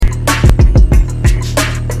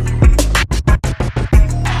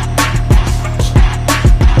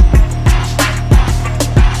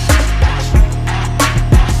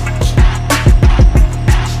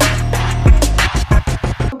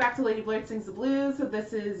Blues. So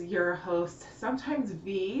this is your host, sometimes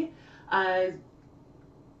V.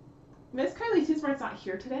 Miss Kylie Too Smart's not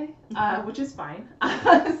here today, which is fine.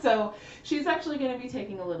 So she's actually going to be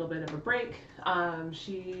taking a little bit of a break.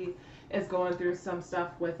 She is going through some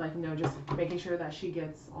stuff with just making sure that she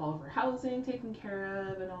gets all of her housing taken care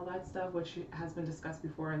of and all that stuff, which has been discussed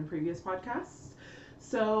before in previous podcasts.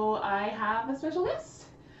 So I have a special guest.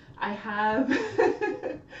 I have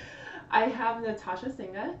Natasha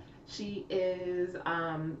Singa. She is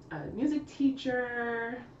a music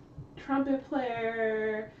teacher, trumpet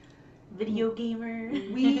player, video gamer,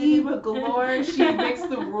 weeb galore. She makes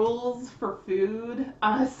the rules for food.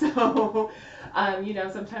 Sometimes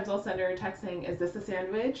I'll send her a text saying, "Is this a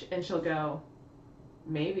sandwich?" And she'll go,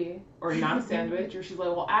 "Maybe," or "Not a sandwich," or she's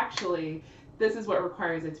like, "Well, actually, this is what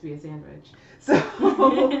requires it to be a sandwich." So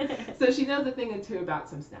she knows a thing or two about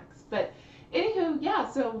some snacks. But anywho, yeah.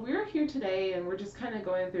 So we're here today, and we're just kind of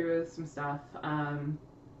going through some stuff,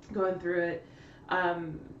 going through it. I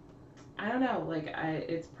don't know,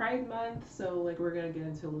 it's Pride Month, so we're gonna get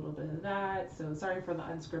into a little bit of that. So sorry for the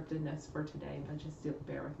unscriptedness for today, but just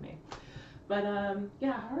bear with me. But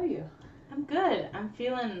yeah, how are you? I'm good. I'm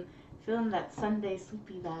feeling that Sunday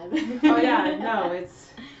sleepy vibe. Oh yeah, no,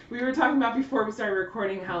 we were talking about before we started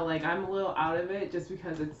recording how I'm a little out of it just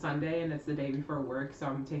because it's Sunday and it's the day before work, so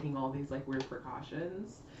I'm taking all these weird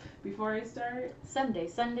precautions before I start. Sunday.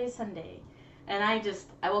 And I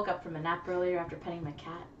woke up from a nap earlier after petting my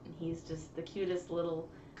cat, and he's just the cutest little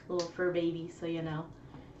fur baby, so it's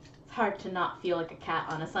hard to not feel like a cat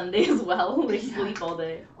on a Sunday as well. Sleep all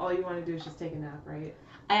day. All you want to do is just take a nap, right?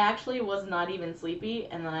 I actually was not even sleepy,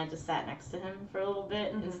 and then I just sat next to him for a little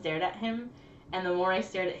bit and stared at him. And the more I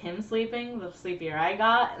stared at him sleeping, the sleepier I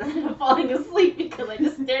got, and then I'm falling asleep because I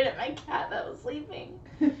just stared at my cat that was sleeping.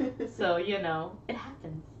 So, it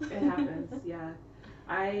happens. It happens, yeah.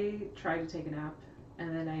 I tried to take a nap,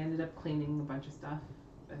 and then I ended up cleaning a bunch of stuff,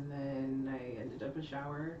 and then I ended up in a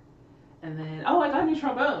shower, and then, I got a new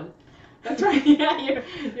trombone. That's right. Yeah,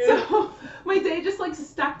 So my day just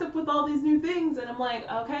stacked up with all these new things, and I'm like,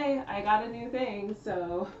 okay, I got a new thing,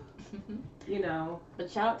 so,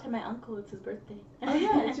 But shout out to my uncle, it's his birthday. Oh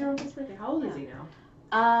yeah, it's your uncle's birthday. How old is he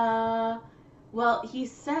now? Well, he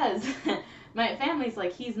says, my family's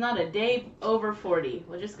he's not a day over 40.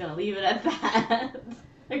 We're just gonna leave it at that,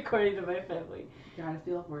 according to my family. Gotta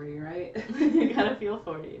feel 40, right? Gotta feel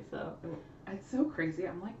 40, so. It's so crazy.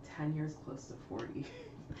 I'm 10 years close to 40.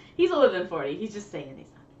 He's older than 40. He's just saying he's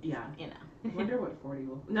not. Yeah. I wonder what 40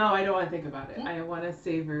 will. No, I don't want to think about it. I want to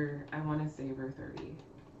savor 30.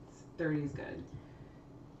 30 is good.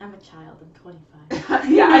 I'm a child. I'm 25.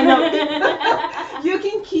 Yeah, I know. You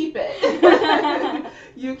can keep it.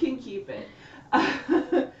 You can keep it.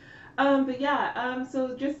 But yeah,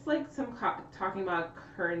 so just some talking about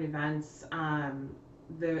current events.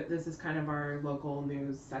 This is kind of our local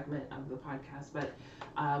news segment of the podcast. But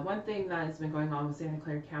one thing that has been going on with Santa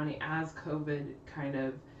Clara County as COVID kind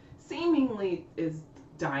of seemingly is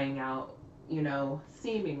dying out,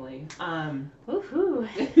 seemingly. Woohoo.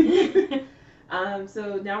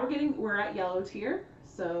 So now we're at yellow tier.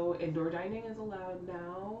 So indoor dining is allowed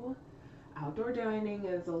now. Outdoor dining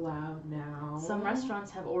is allowed now. Some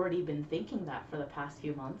restaurants have already been thinking that for the past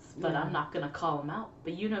few months, but I'm not going to call them out.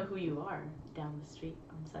 But you know who you are down the street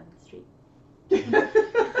on 7th Street.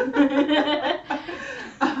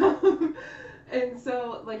 And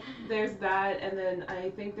so, there's that, and then I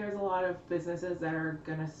think there's a lot of businesses that are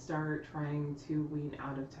going to start trying to wean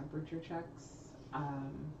out of temperature checks.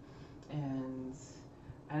 And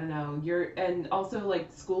I don't know, and also,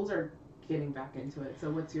 schools are getting back into it. So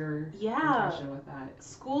what's your impression with that?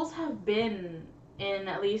 Schools have been in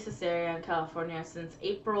at least this area in California since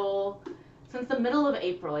the middle of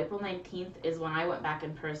April. April 19th is when I went back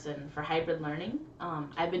in person for hybrid learning.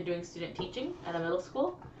 I've been doing student teaching at a middle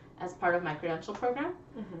school as part of my credential program.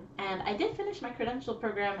 And I did finish my credential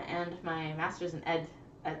program and my master's in ed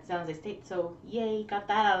at San Jose State. So yay, got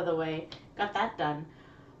that out of the way, got that done.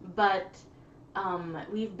 But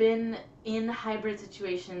we've been in hybrid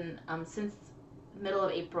situation since middle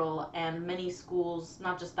of April, and many schools,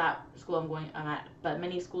 not just that school I'm at, but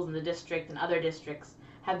many schools in the district and other districts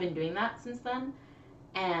have been doing that since then.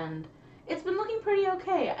 And it's been looking pretty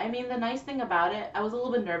okay. I mean, the nice thing about it, I was a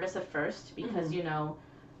little bit nervous at first because,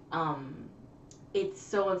 it's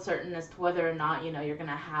so uncertain as to whether or not, you're going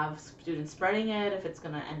to have students spreading it, if it's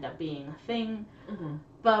going to end up being a thing.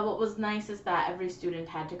 But what was nice is that every student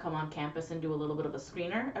had to come on campus and do a little bit of a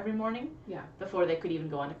screener every morning before they could even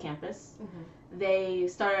go onto campus. They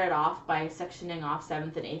started off by sectioning off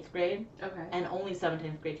 7th and 8th grade. Okay. And only 7th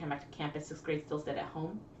and 8th grade came back to campus. 6th grade still stayed at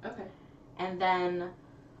home. Okay. And then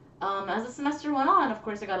As the semester went on, of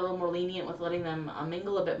course, I got a little more lenient with letting them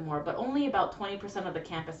mingle a bit more, but only about 20% of the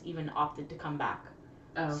campus even opted to come back.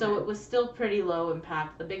 Oh, okay. So it was still pretty low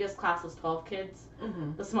impact. The biggest class was 12 kids.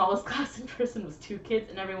 Mm-hmm. The smallest class in person was 2 kids,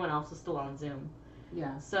 and everyone else was still on Zoom.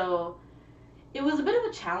 Yeah. So it was a bit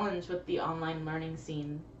of a challenge with the online learning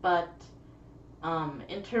scene, but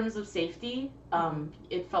in terms of safety,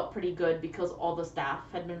 it felt pretty good because all the staff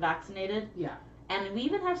had been vaccinated. Yeah. And we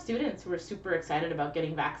even have students who are super excited about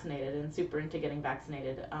getting vaccinated and super into getting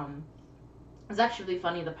vaccinated. It's actually really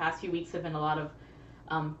funny. The past few weeks have been a lot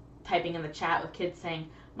of typing in the chat with kids saying,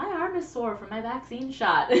 my arm is sore from my vaccine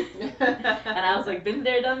shot. And I was like, been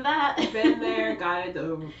there, done that. Been there, got it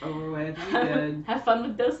over with. We good. Have fun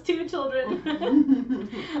with those too, children.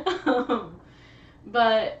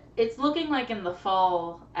 But it's looking like in the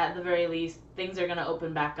fall, at the very least, things are going to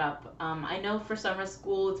open back up. I know for summer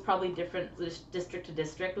school, it's probably different district to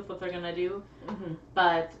district with what they're going to do. Mm-hmm.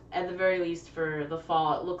 But at the very least, for the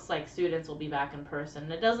fall, it looks like students will be back in person.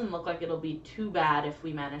 It doesn't look like it'll be too bad if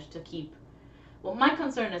we manage to keep... Well, my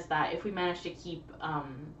concern is that if we manage to keep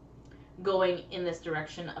going in this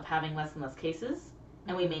direction of having less and less cases,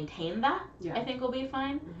 and we maintain that, Yeah. I think we'll be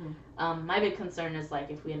fine. Mm-hmm. My big concern is like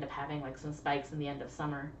if we end up having like some spikes in the end of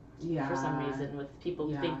summer for some reason with people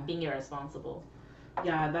being irresponsible.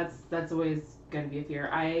 Yeah, that's always going to be a fear.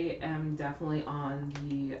 I am definitely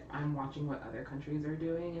I'm watching what other countries are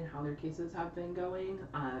doing and how their cases have been going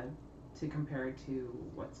to compare to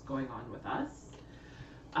what's going on with us.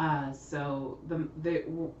 So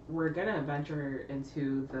we're going to venture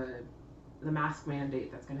into the mask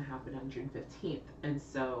mandate that's going to happen on June 15th. And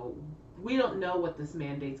so we don't know what this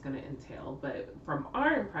mandate's going to entail, but from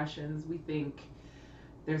our impressions, we think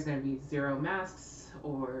there's going to be 0 masks,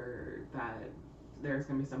 or that there's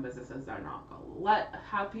going to be some businesses that are not going to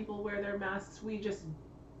have people wear their masks. We just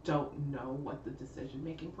don't know what the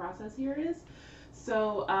decision-making process here is.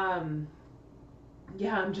 So,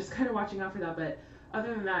 yeah, I'm just kind of watching out for that, but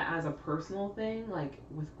other than that, as a personal thing, like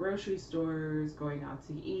with grocery stores, going out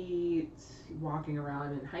to eat, walking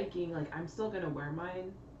around and hiking, like I'm still gonna wear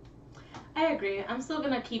mine. I agree. I'm still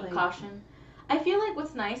gonna keep caution. I feel like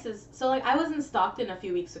what's nice is, so like I was in Stockton a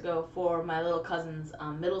few weeks ago for my little cousin's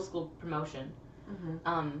middle school promotion.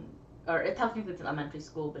 Mm-hmm. Or technically it's an elementary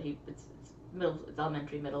school, but it's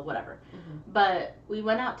elementary, middle, whatever. Mm-hmm. But we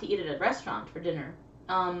went out to eat at a restaurant for dinner.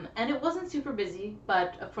 And it wasn't super busy,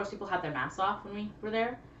 but of course people had their masks off when we were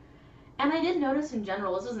there. And I did notice in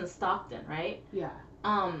general, this was in Stockton, right? Yeah.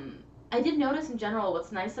 I did notice in general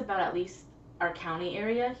what's nice about at least our county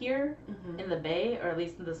area here in the Bay, or at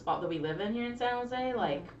least in the spot that we live in here in San Jose,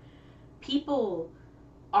 like people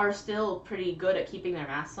are still pretty good at keeping their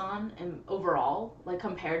masks on and overall, like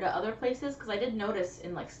compared to other places. Because I did notice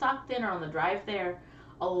in like Stockton or on the drive there,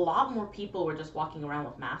 a lot more people were just walking around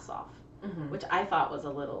with masks off. Mm-hmm. Which I thought was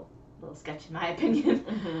a little sketchy in my opinion.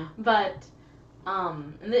 Mm-hmm. But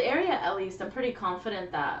in the area, at least, I'm pretty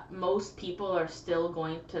confident that most people are still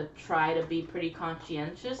going to try to be pretty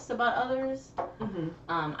conscientious about others. Mm-hmm.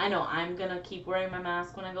 I know I'm gonna keep wearing my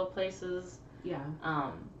mask when I go places. Yeah.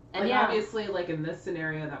 And like obviously, like in this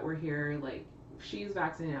scenario that we're here, like she's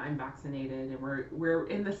vaccinated, I'm vaccinated, and we're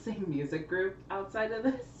in the same music group outside of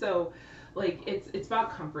this, so. Like, it's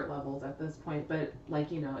about comfort levels at this point, but,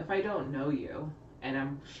 like, you know, if I don't know you, and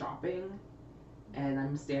I'm shopping, and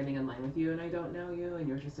I'm standing in line with you, and I don't know you, and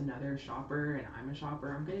you're just another shopper, and I'm a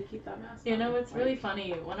shopper, I'm gonna keep that mask on. You know, it's really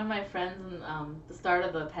funny. One of my friends in the start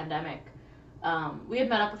of the pandemic, we had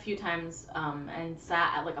met up a few times, and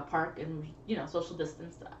sat at, like, a park, and, you know, social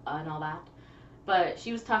distance and all that. But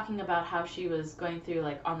she was talking about how she was going through,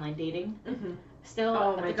 like, online dating. Mm-hmm. Still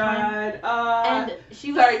oh at my the time. God. And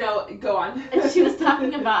she was, sorry, no, go on. And she was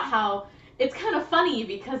talking about how it's kind of funny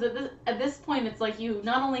because at this point it's like you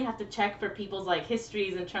not only have to check for people's like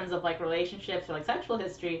histories in terms of like relationships or like sexual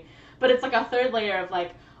history, but it's like a third layer of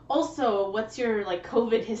like, also what's your like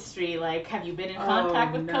COVID history? Like, have you been in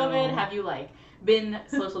contact with COVID? Have you like been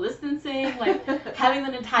social distancing? Like having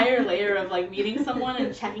an entire layer of like meeting someone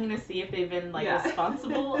and checking to see if they've been like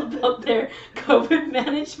responsible about their COVID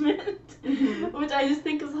management, which I just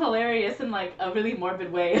think is hilarious in like a really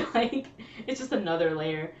morbid way. Like it's just another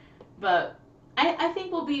layer. But I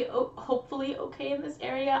think we'll be hopefully okay in this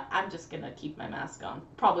area. I'm just gonna keep my mask on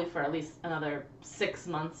probably for at least another 6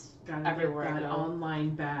 months. Gotta everywhere get I that go.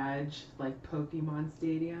 online badge, like Pokemon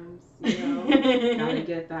stadiums, you know? Gotta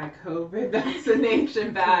get that COVID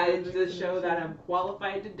vaccination badge to show that I'm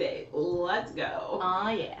qualified to date. Let's go. Oh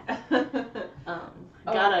yeah.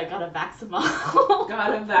 Gotta vax them all.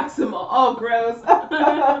 Gotta vax them all. Oh, gross.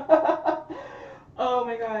 Oh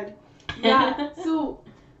my God. Yeah, so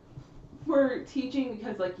for teaching,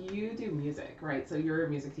 because like you do music, right? So you're a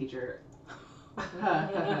music teacher.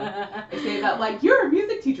 I say that like you're a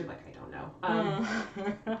music teacher. Like I don't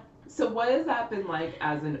know. So what has that been like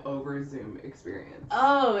as an over Zoom experience?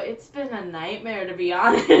 Oh, it's been a nightmare, to be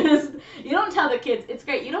honest. You don't tell the kids. It's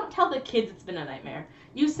great. You don't tell the kids it's been a nightmare.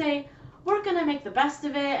 You say, we're going to make the best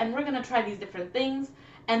of it, and we're going to try these different things.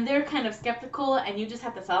 And they're kind of skeptical, and you just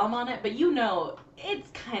have to sell them on it. But you know, it's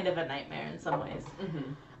kind of a nightmare in some ways.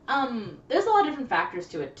 There's a lot of different factors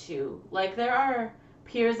to it, too. Like, there are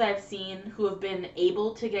peers I've seen who have been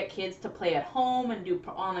able to get kids to play at home and do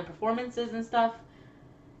online performances and stuff.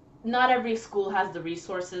 Not every school has the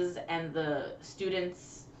resources and the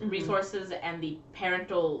students' resources and the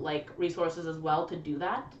parental like resources as well to do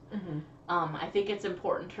that. I think it's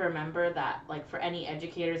important to remember that like for any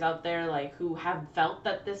educators out there like who have felt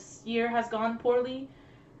that this year has gone poorly,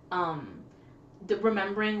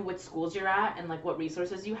 remembering which schools you're at and like what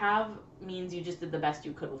resources you have means you just did the best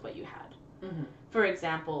you could with what you had. For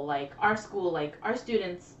example, like our school, like our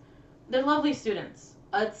students, they're lovely students.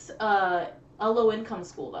 It's a low-income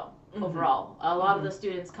school, though, overall. A lot of the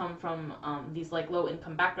students come from these, like,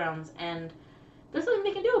 low-income backgrounds, and there's something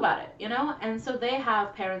they can do about it, you know? And so they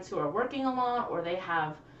have parents who are working a lot, or they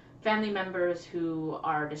have family members who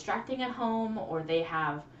are distracting at home, or they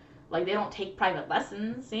have, like, they don't take private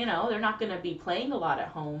lessons, you know? They're not going to be playing a lot at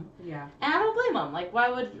home. Yeah. And I don't blame them. Like,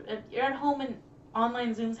 why would, if you're at home and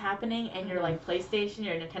online Zoom's happening, and your, like, PlayStation,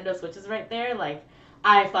 your Nintendo Switch is right there, like,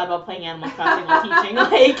 I've thought about playing Animal Crossing while teaching.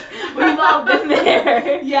 Like, we've all been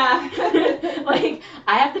there. Yeah. Like,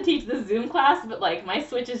 I have to teach this Zoom class, but, like, my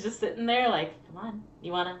Switch is just sitting there, like, come on,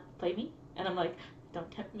 you want to play me? And I'm like, don't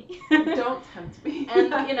tempt me. Don't tempt me.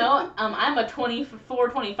 And, you know, I'm a 24,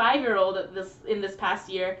 25-year-old in this past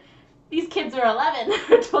year. These kids are 11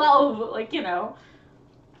 or 12, like, you know.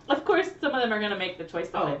 Of course, some of them are going to make the choice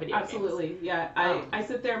to play video games. Absolutely. Yeah, I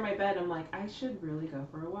sit there in my bed, I'm like, I should really go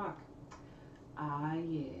for a walk.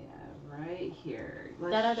 Yeah, right here.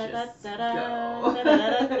 Let's just go.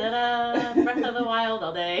 Breath of the Wild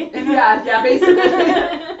all day. Yeah, basically.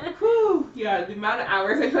 Whew, yeah, the amount of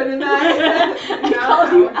hours I put in that. I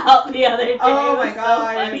called you out the other day. Oh my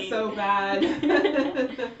god, funny. it's so bad.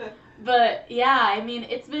 But yeah, I mean,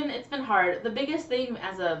 it's been hard. The biggest thing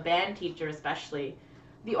as a band teacher, especially,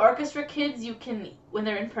 the orchestra kids, you can, when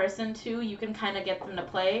they're in person too, you can kind of get them to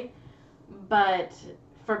play, but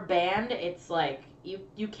for band, it's like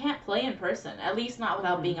you can't play in person, at least not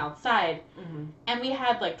without being outside. And we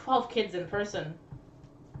had like 12 kids in person,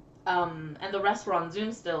 and the rest were on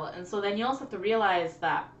Zoom still. And so then you also have to realize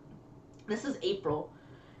that this is April.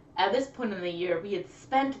 At this point in the year, we had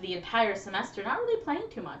spent the entire semester not really playing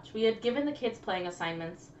too much. We had given the kids playing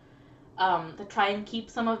assignments to try and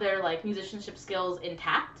keep some of their like musicianship skills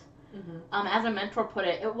intact. As a mentor put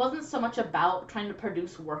it, it wasn't so much about trying to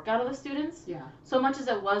produce work out of the students, so much as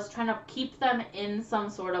it was trying to keep them in some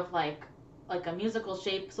sort of like a musical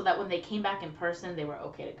shape so that when they came back in person, they were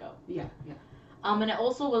okay to go. And it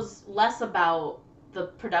also was less about the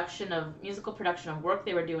musical production of work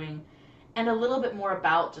they were doing, and a little bit more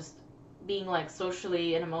about just being like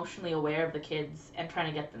socially and emotionally aware of the kids and trying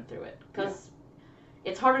to get them through it. Because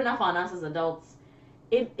it's hard enough on us as adults.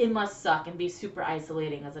 It must suck and be super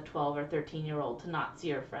isolating as a 12 or 13-year-old to not see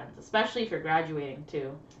your friends, especially if you're graduating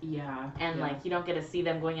too. And like you don't get to see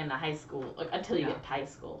them going into high school until you get to high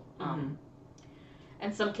school.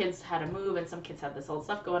 And some kids had to move, and some kids had this old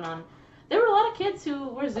stuff going on. There were a lot of kids who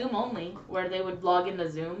were Zoom only, where they would log into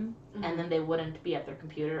Zoom and then they wouldn't be at their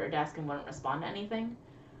computer or desk and wouldn't respond to anything.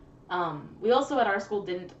 We also at our school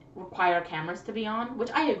didn't require cameras to be on,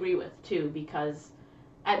 which I agree with too, because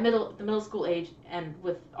at the middle school age and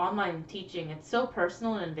with online teaching, it's so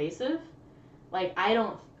personal and invasive. Like I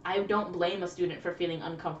don't blame a student for feeling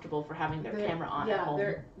uncomfortable for having their camera on at home.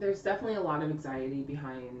 There's definitely a lot of anxiety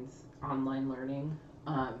behind online learning,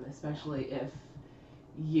 especially if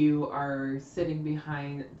you are sitting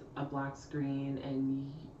behind a black screen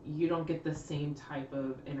and you don't get the same type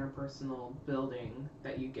of interpersonal building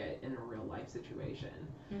that you get in a real life situation.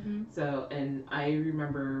 So, and I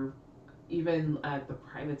remember even at the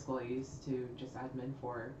private school I used to just admin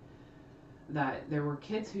for, that there were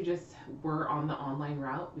kids who just were on the online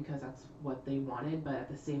route because that's what they wanted, but at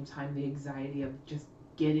the same time the anxiety of just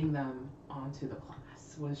getting them onto the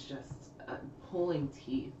class was just pulling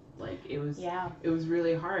teeth. Like it was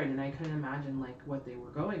really hard, and I couldn't imagine like what they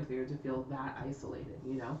were going through to feel that isolated,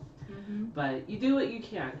 you know. But you do what you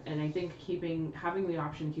can, and I think having the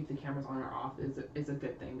option to keep the cameras on or off is a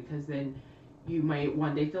good thing, because then you might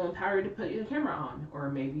one day feel empowered to put your camera on,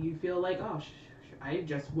 or maybe you feel like, oh, I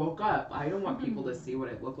just woke up. I don't want people to see what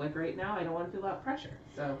I look like right now. I don't want to feel that pressure.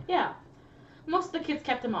 So most of the kids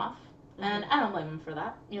kept him off, and I don't blame him for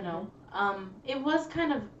that. You know, it was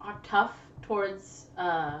kind of tough towards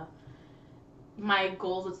my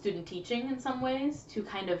goals with student teaching in some ways to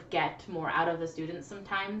kind of get more out of the students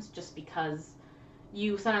sometimes, just because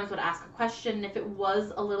you sometimes would ask a question, if it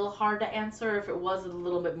was a little hard to answer, if it was a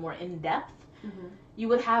little bit more in depth, you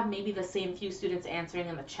would have maybe the same few students answering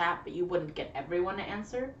in the chat, but you wouldn't get everyone to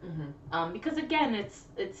answer. Because again,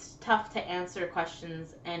 it's tough to answer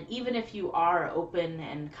questions, and even if you are open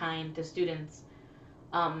and kind to students,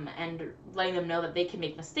 and letting them know that they can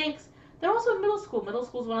make mistakes, they're also in middle school. Middle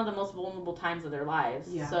school is one of the most vulnerable times of their lives.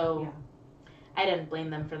 I didn't blame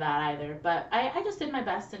them for that either. But I just did my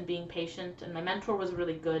best in being patient, and my mentor was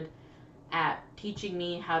really good at teaching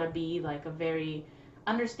me how to be like a very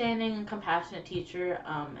understanding and compassionate teacher,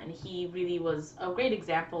 and he really was a great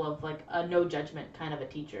example of like a no judgment kind of a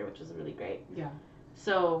teacher, which was really great.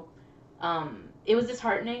 So it was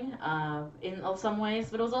disheartening in some ways,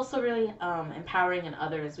 but it was also really empowering in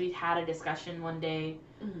others. We had a discussion one day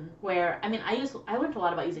where, I mean, I learned a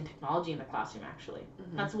lot about using technology in the classroom, actually.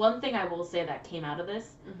 That's one thing I will say that came out of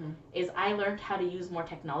this, is I learned how to use more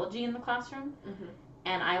technology in the classroom,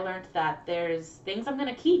 and I learned that there's things I'm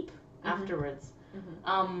going to keep afterwards.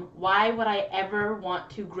 Why would I ever want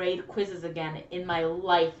to grade quizzes again in my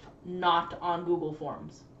life not on Google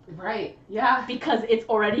Forms? Right. Yeah. Because it's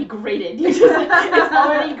already graded. It's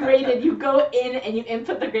already graded. You go in and you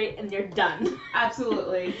input the grade and you're done.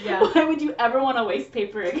 Absolutely. Yeah. Why would you ever want to waste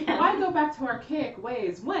paper again? Why go back to archaic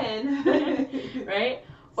ways when? Right?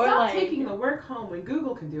 Or stop like, taking the work home when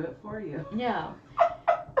Google can do it for you. Yeah.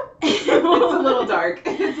 It's a little dark.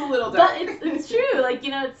 It's a little dark. But it's true. Like,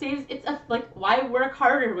 you know, it saves. It's like, why work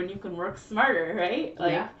harder when you can work smarter, right?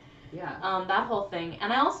 Like, yeah. That whole thing.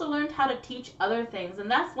 And I also learned how to teach other things, and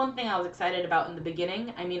that's one thing I was excited about in the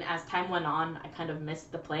beginning. I mean, as time went on, I kind of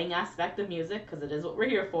missed the playing aspect of music, because it is what we're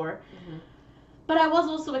here for. But I was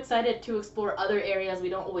also excited to explore other areas we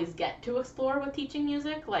don't always get to explore with teaching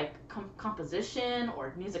music, like composition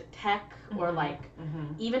or music tech, or like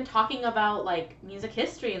even talking about like music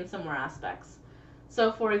history in some more aspects.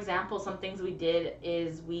 So for example, some things we did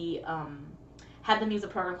is we had them use a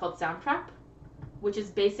program called Soundtrap, which is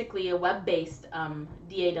basically a web-based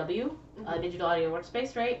DAW, digital audio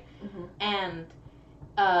workspace, right? And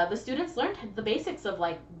the students learned the basics of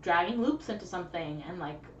like dragging loops into something, and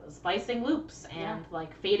like splicing loops, and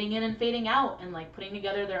like fading in and fading out, and like putting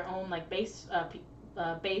together their own like bass,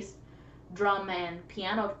 drum and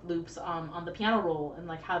piano loops on the piano roll, and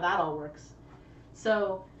like how that all works.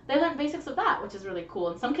 So they learned basics of that, which is really cool,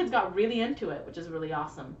 and some kids got really into it, which is really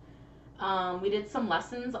awesome. We did some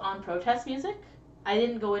lessons on protest music. I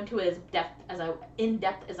didn't go into it in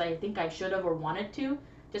depth as I think I should have or wanted to,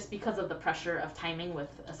 just because of the pressure of timing with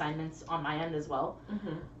assignments on my end as well.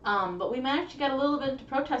 But we managed to get a little bit into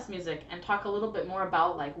protest music and talk a little bit more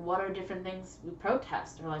about like what are different things we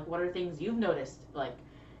protest, or like what are things you've noticed like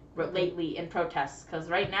lately in protests, because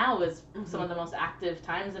right now is some of the most active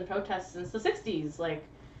times in protests since the 60s, like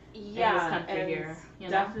in this country here. You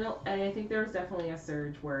know? Definitely, and I think there was definitely a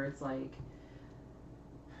surge where it's like,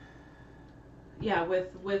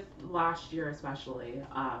 with last year especially,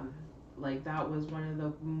 like that was one of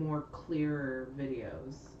the more clearer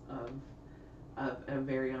videos of a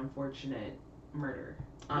very unfortunate murder.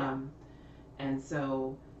 And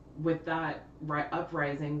so with that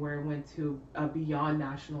uprising where it went to a beyond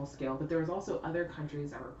national scale, but there was also other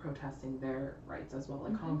countries that were protesting their rights as well.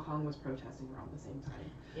 Like Hong Kong was protesting around the same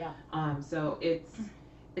time. So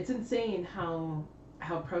it's insane how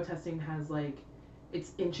protesting has like,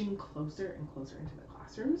 it's inching closer and closer into the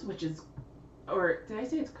classrooms, which is, or did I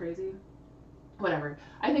say it's crazy? Whatever.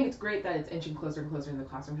 I think it's great that it's inching closer and closer in the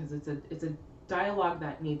classroom, because it's a dialogue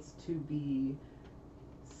that needs to be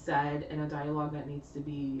said, and a dialogue that needs to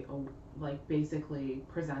be like basically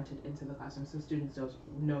presented into the classroom, so students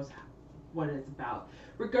knows what it's about,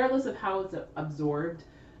 regardless of how it's absorbed.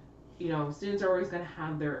 You know, students are always going to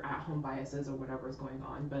have their at-home biases or whatever is going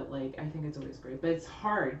on, but like I think it's always great. But it's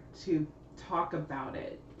hard to talk about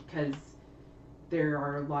it because there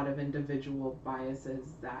are a lot of individual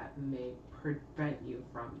biases that may prevent you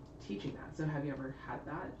from teaching that. So have you ever had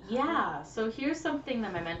that? Yeah. So here's something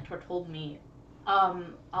that my mentor told me.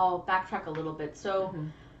 I'll backtrack a little bit. So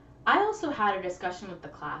I also had a discussion with the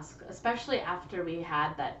class, especially after we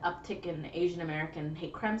had that uptick in Asian American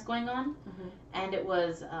hate crimes going on, and it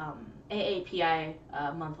was AAPI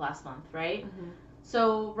month last month, right?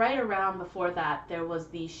 So right around before that, there was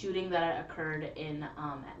the shooting that occurred in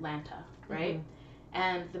Atlanta, right?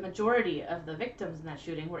 And the majority of the victims in that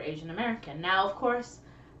shooting were Asian American. Now, of course,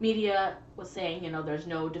 media was saying, you know, there's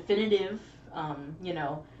no definitive,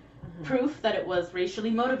 proof that it was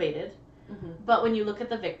racially motivated. But when you look at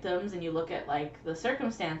the victims and you look at like the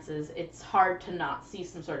circumstances, it's hard to not see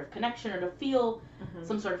some sort of connection or to feel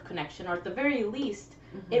some sort of connection, or at the very least,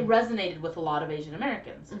 it resonated with a lot of Asian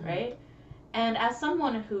Americans, right? And as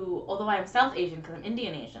someone who, although I am South Asian because I'm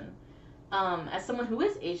Indian Asian, as someone who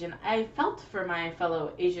is Asian, I felt for my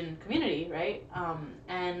fellow Asian community, right?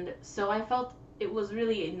 And so I felt it was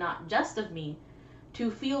really not just of me to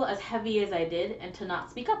feel as heavy as I did and to not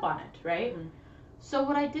speak up on it, right? So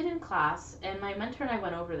what I did in class, and my mentor and I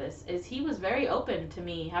went over this, is he was very open to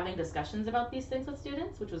me having discussions about these things with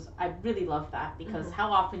students, which was, I really love that, because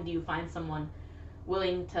how often do you find someone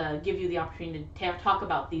willing to give you the opportunity to talk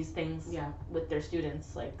about these things with their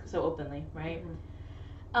students, like, so openly, right?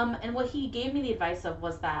 And what he gave me the advice of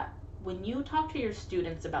was that when you talk to your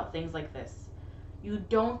students about things like this, you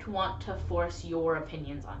don't want to force your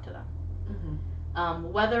opinions onto them.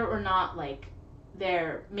 Whether or not, like,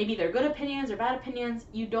 maybe they're good opinions or bad opinions,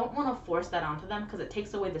 you don't want to force that onto them because it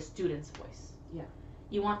takes away the student's voice.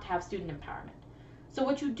 You want to have student empowerment. So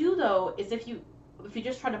what you do though is if you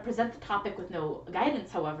just try to present the topic with no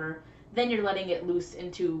guidance, however, then you're letting it loose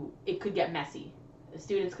into, it could get messy. The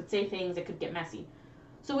students could say things, it could get messy.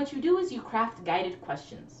 So what you do is you craft guided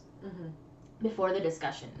questions before the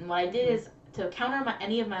discussion. And what I did is to counter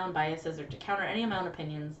any of my own biases or to counter any of my own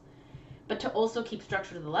opinions, but to also keep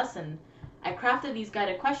structure to the lesson, I crafted these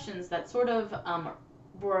guided questions that sort of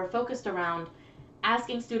were focused around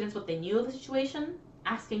asking students what they knew of the situation,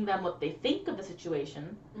 asking them what they think of the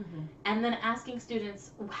situation, and then asking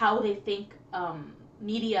students how they think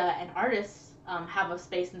media and artists have a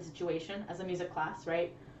space in the situation as a music class,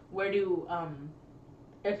 right? Where do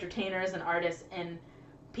entertainers and artists and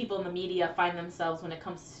people in the media find themselves when it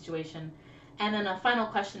comes to the situation? And then a final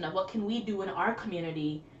question of what can we do in our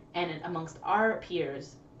community and amongst our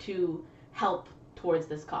peers to help towards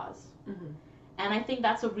this cause. And I think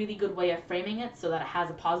that's a really good way of framing it so that it has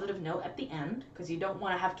a positive note at the end, because you don't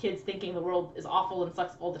want to have kids thinking the world is awful and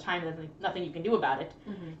sucks all the time and there's nothing you can do about it.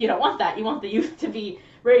 You don't want that. You want the youth to be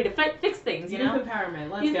ready to fix things, you know? Youth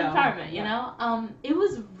empowerment, let's youth go. Youth empowerment, you know? It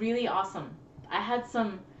was really awesome. I had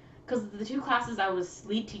some, because the two classes I was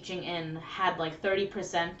lead teaching in had like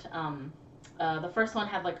 30%, the first one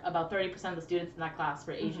had like about 30% of the students in that class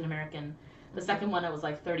were Asian American. The second one, it was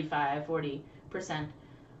like 35, 40%.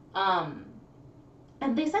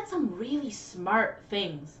 And they said some really smart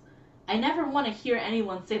things. I never want to hear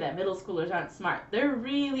anyone say that middle schoolers aren't smart. They're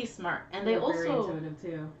really smart. And they also... very intuitive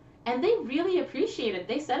too. And they really appreciated,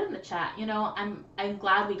 they said in the chat, you know, I'm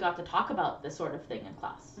glad we got to talk about this sort of thing in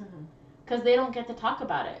class. Because they don't get to talk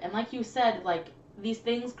about it. And like you said, like, these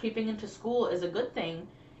things creeping into school is a good thing.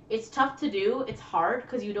 It's tough to do. It's hard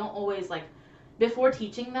because you don't always, like... Before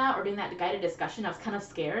teaching that or doing that guided discussion, I was kind of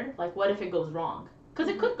scared. Like, what if it goes wrong? Because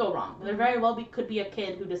it could go wrong. There very well could be a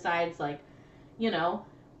kid who decides, like, you know,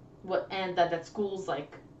 and that school's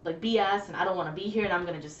like BS and I don't want to be here and I'm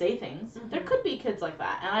going to just say things. There could be kids like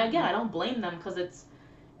that. And again, I don't blame them because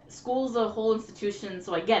school's a whole institution,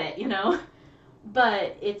 so I get it, you know.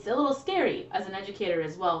 But it's a little scary as an educator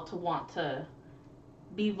as well to want to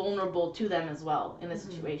be vulnerable to them as well in this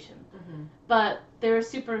situation. But they were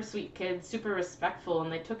super sweet kids, super respectful,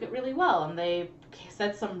 and they took it really well. And they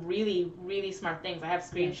said some really, really smart things. I have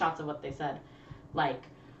screenshots of what they said. Like,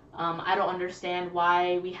 I don't understand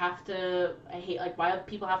why why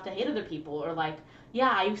people have to hate other people. Or like, yeah,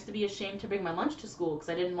 I used to be ashamed to bring my lunch to school because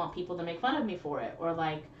I didn't want people to make fun of me for it. Or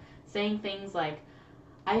like, saying things like,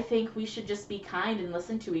 I think we should just be kind and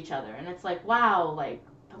listen to each other. And it's like, wow, like,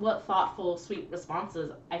 what thoughtful, sweet responses.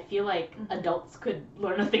 I feel like adults could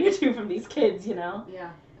learn a thing or two from these kids, you know? Yeah,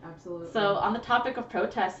 absolutely. So on the topic of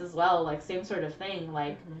protests as well, like, same sort of thing,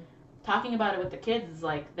 like, talking about it with the kids is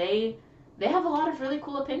like, they have a lot of really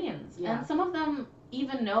cool opinions. And some of them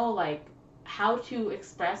even know, like, how to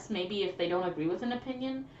express, maybe if they don't agree with an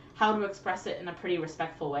opinion, how to express it in a pretty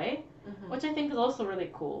respectful way, which I think is also really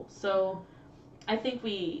cool. So I think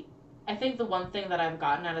the one thing that I've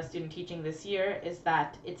gotten out of student teaching this year is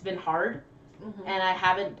that it's been hard, and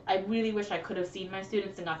I really wish I could have seen my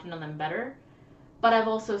students and got to know them better, but I've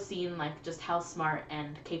also seen, like, just how smart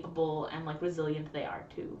and capable and, like, resilient they are,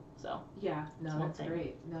 too, so. Yeah, no, that's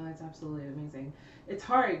great. No, that's absolutely amazing. It's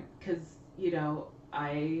hard, because, you know,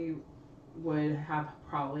 I would have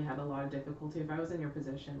probably had a lot of difficulty if I was in your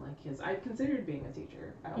position, like, because I considered being a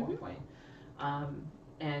teacher at one point.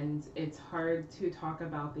 And it's hard to talk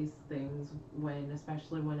about these things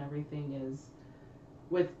especially when everything is,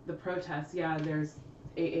 with the protests, there's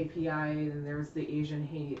AAPI and there's the Asian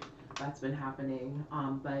hate that's been happening.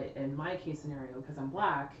 But in my case scenario, because I'm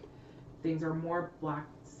Black, things are more Black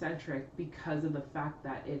centric because of the fact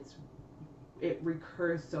that it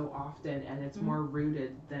recurs so often, and it's more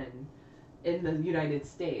rooted than in the United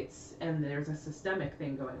States, and there's a systemic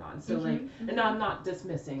thing going on. So and I'm not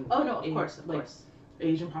dismissing. Oh no, of course.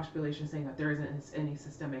 Asian population, saying that there isn't any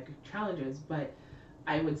systemic challenges, but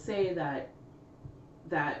I would say that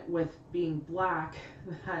with being Black,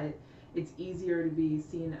 that it's easier to be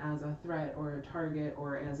seen as a threat or a target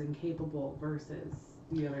or as incapable versus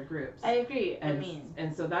the other groups. I agree.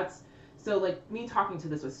 And so like me talking to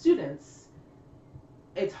this with students,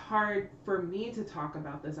 it's hard for me to talk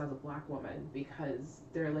about this as a Black woman because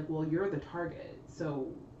they're like, well, you're the target, so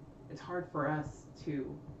it's hard for us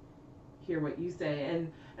to hear what you say.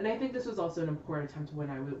 And I think this was also an important attempt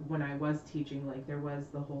when I was teaching. Like, there was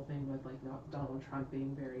the whole thing with like Donald Trump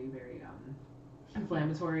being very, very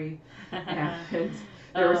inflammatory, and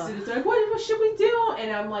there were students like, what should we do?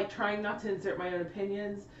 And I'm like trying not to insert my own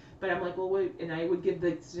opinions. But I'm like, well, what? And I would give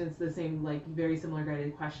the students the same, like, very similar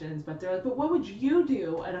guided questions. But they're like, but what would you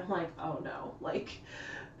do? And I'm like, oh, no. Like,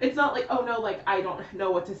 it's not like, oh, no, like, I don't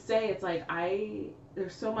know what to say. It's like,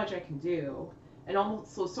 there's so much I can do. And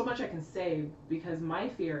also so much I can say, because my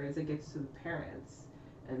fear is it gets to the parents.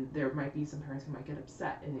 And there might be some parents who might get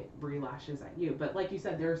upset and it relashes at you. But like you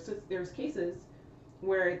said, there's cases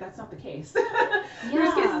where that's not the case.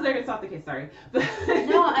 There's cases there it's not the case, sorry.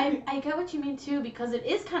 No, I get what you mean too, because it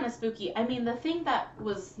is kind of spooky. I mean, the thing that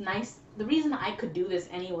was nice, the reason I could do this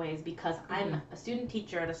anyway is because I'm a student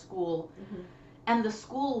teacher at a school, and the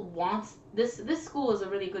school wants, this school is a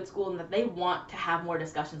really good school in that they want to have more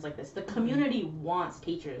discussions like this. The community wants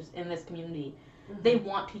teachers in this community. They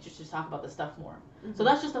want teachers to talk about this stuff more. So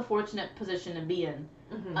that's just a fortunate position to be in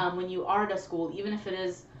when you are at a school, even if it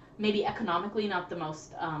is maybe economically not the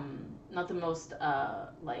most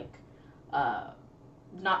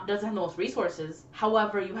doesn't have the most resources.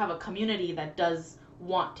 However, you have a community that does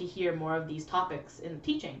want to hear more of these topics in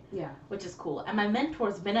teaching. Yeah. Which is cool. And my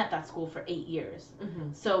mentor's been at that school for 8 years.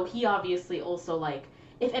 So he obviously also, like,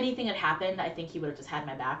 if anything had happened, I think he would have just had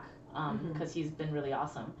my back, because he's been really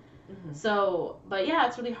awesome. So, but yeah,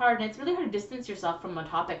 it's really hard, and it's really hard to distance yourself from a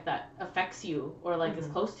topic that affects you or like is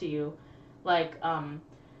close to you, like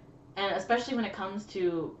and especially when it comes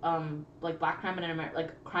to like Black crime in America,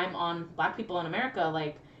 like crime on Black people in America,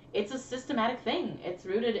 like it's a systematic thing. It's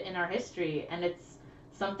rooted in our history, and it's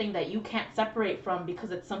something that you can't separate from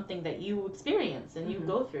because it's something that you experience and you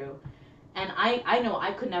go through. And I know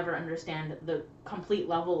I could never understand the complete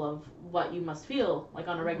level of what you must feel like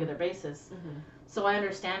on a regular basis. So I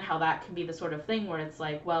understand how that can be the sort of thing where it's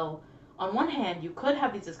like, well, on one hand, you could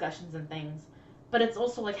have these discussions and things, but it's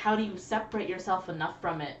also like, how do you separate yourself enough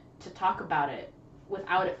from it to talk about it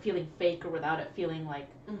without it feeling fake or without it feeling like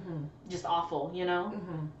just awful, you know?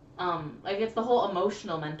 Like, it's the whole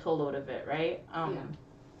emotional mental load of it, right?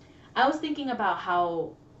 I was thinking about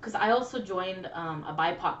how, because I also joined a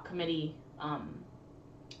BIPOC committee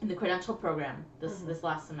in the credential program this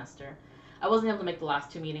last semester. I wasn't able to make the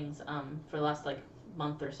last 2 meetings for the last like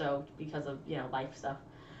month or so because of, you know, life stuff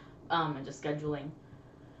and just scheduling.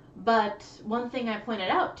 But one thing I pointed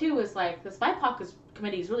out too is like this BIPOC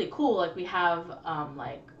committee is really cool. Like we have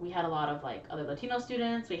we had a lot of like other Latino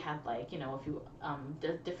students. We had like, you know, a few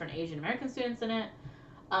different Asian American students in it.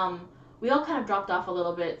 We all kind of dropped off a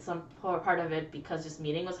little bit, some part of it because just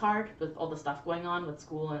meeting was hard with all the stuff going on with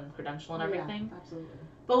school and credential and everything. Yeah, absolutely.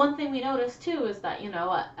 But one thing we noticed too is that, you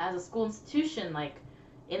know, as a school institution, like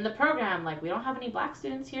in the program, like we don't have any Black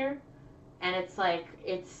students here, and it's like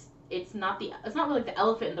it's not really like the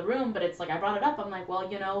elephant in the room, but it's like I brought it up. I'm like, well,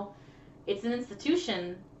 you know, it's an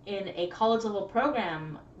institution in a college level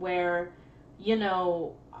program where, you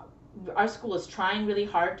know, our school is trying really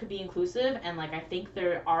hard to be inclusive, and like I think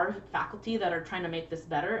there are faculty that are trying to make this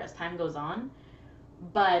better as time goes on,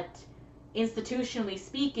 but institutionally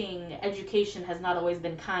speaking, education has not always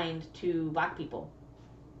been kind to Black people,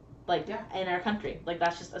 like in our country. Like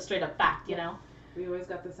that's just a straight up fact, you know. We always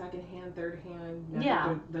got the second hand, third hand,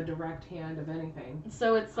 never the direct hand of anything.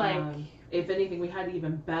 So it's like, if anything, we had to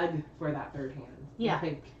even beg for that third hand. Yeah.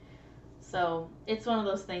 So it's one of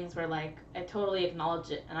those things where like I totally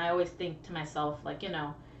acknowledge it, and I always think to myself, like, you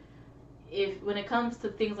know, if when it comes to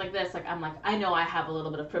things like this, like I'm like, I know I have a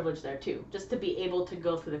little bit of privilege there too, just to be able to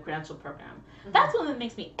go through the credential program. That's one that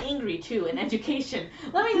makes me angry too in education.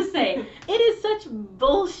 Let me just say, it is such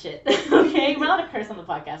bullshit. Okay, we're allowed to curse on the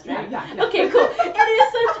podcast, right? Yeah. Okay, cool. It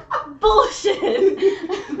is such bullshit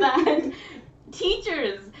that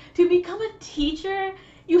teachers, to become a teacher,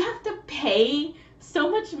 you have to pay so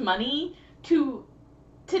much money to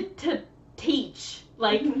teach.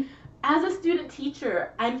 Like, as a student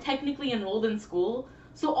teacher, I'm technically enrolled in school,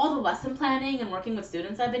 So all the lesson planning and working with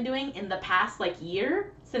students I've been doing in the past like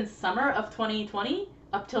year, since summer of 2020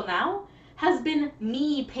 up till now, has been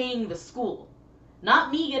me paying the school.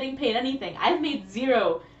 Not me getting paid anything. I've made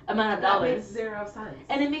zero amount of dollars. That makes 0 sense.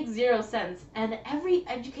 And it makes 0 sense. And every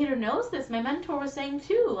educator knows this. My mentor was saying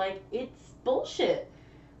too, like, it's bullshit.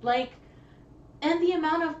 Like, and the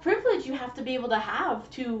amount of privilege you have to be able to have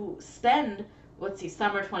to spend, let's see,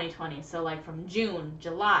 summer 2020. So like from June,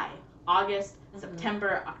 July, August,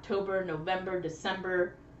 September, October, November,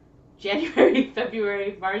 December, January,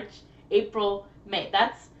 February, March, April, May.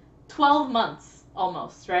 That's 12 months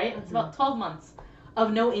almost, right? It's about 12 months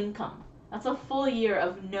of no income. That's a full year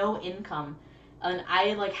of no income. And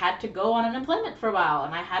I like had to go on unemployment for a while,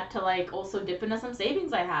 and I had to like also dip into some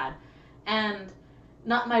savings I had. And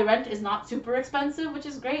not my rent is not super expensive, which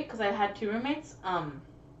is great because I had 2 roommates.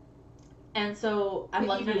 And so I'm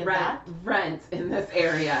lucky in that. Rent in this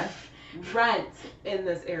area. Rent in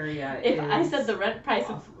this area. If I said the rent price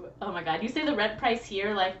of, oh my god, you say the rent price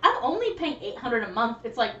here, like I'm only paying $800 a month.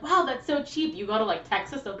 It's like, wow, that's so cheap. You go to like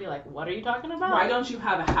Texas, they'll be like, what are you talking about? Why don't you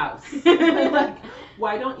have a house? Like,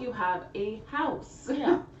 why don't you have a house?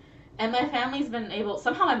 Yeah. And my family's been able.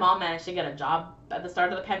 Somehow my mom managed to get a job at the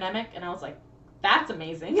start of the pandemic, and I was like, that's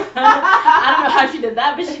amazing. I don't know how she did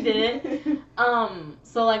that, but she did it.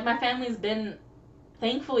 So like my family's been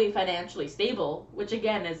thankfully financially stable, which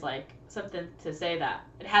again is like something to say that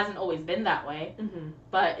it hasn't always been that way,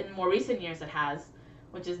 but in more recent years it has,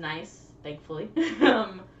 which is nice, thankfully.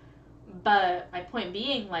 But my point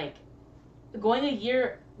being, like, going a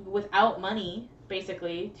year without money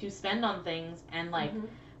basically to spend on things and like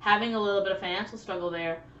having a little bit of financial struggle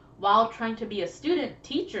there while trying to be a student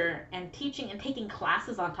teacher and teaching and taking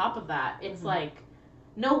classes on top of that, it's like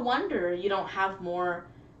no wonder you don't have more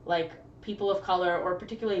like people of color or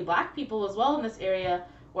particularly black people as well in this area,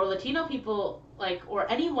 or Latino people, like, or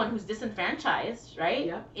anyone who's disenfranchised, right?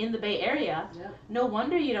 Yep. In the Bay Area. Yep. No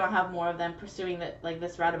wonder you don't have more of them pursuing that, like,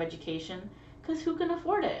 this route of education, because who can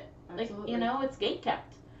afford it? Absolutely. Like, you know, it's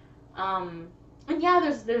gatekept. And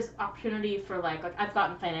yeah, there's opportunity for like I've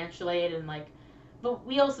gotten financial aid and like, but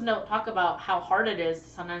we also talk about how hard it is to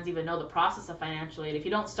sometimes even know the process of financial aid. If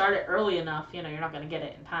you don't start it early enough, you know, you're not going to get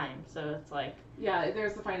it in time. So it's like, yeah,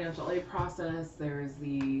 there's the financial aid process. There's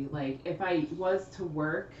the, like, if I was to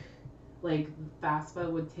work, like,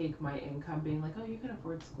 FAFSA would take my income being like, oh, you can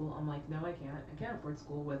afford school. I'm like, no, I can't. I can't afford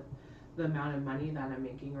school with the amount of money that I'm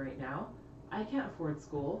making right now. I can't afford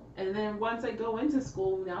school. And then once I go into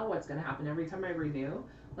school, now what's going to happen? Every time I renew,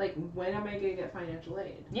 like, when am I going to get financial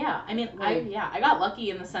aid? Yeah, I mean, like, I got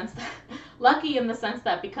lucky in the sense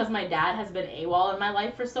that because my dad has been AWOL in my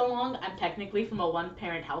life for so long, I'm technically from a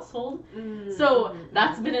one-parent household. So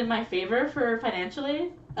that's been in my favor for financial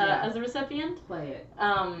aid as a recipient. Play it.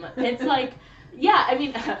 It's like, yeah, I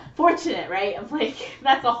mean, fortunate, right? I'm like,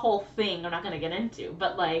 that's a whole thing I'm not going to get into.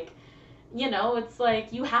 But, like, you know, it's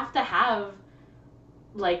like you have to have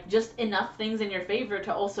like just enough things in your favor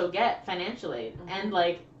to also get financial aid. And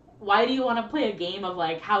like, why do you want to play a game of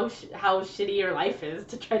like how shitty your life is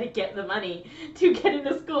to try to get the money to get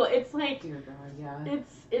into school? It's like, dear God, yeah.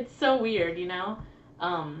 It's so weird, you know.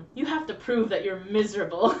 You have to prove that you're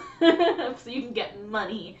miserable so you can get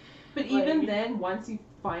money. But even then, once you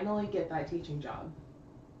finally get that teaching job,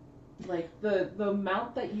 like the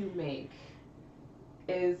amount that you make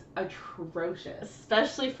is atrocious.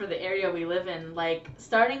 Especially for the area we live in. Like,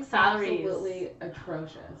 starting salaries. Absolutely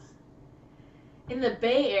atrocious. In the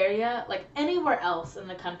Bay Area, like anywhere else in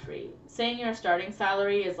the country, saying your starting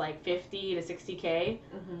salary is like 50 to 60K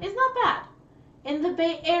is not bad. In the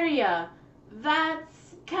Bay Area,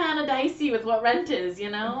 that's kind of dicey with what rent is, you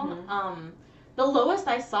know? The lowest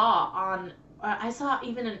I saw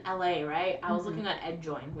even in LA, right? I was looking at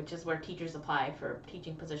EdJoin, which is where teachers apply for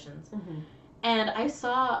teaching positions. And I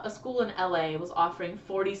saw a school in LA was offering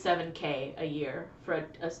 $47K a year for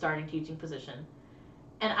a starting teaching position.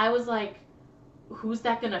 And I was like, who's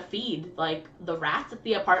that gonna feed? Like, the rats at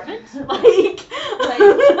the apartment? like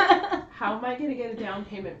how am I gonna get a down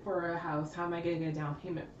payment for a house? How am I gonna get a down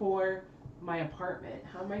payment for my apartment?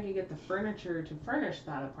 How am I gonna get the furniture to furnish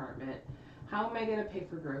that apartment? How am I gonna pay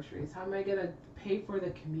for groceries? How am I gonna pay for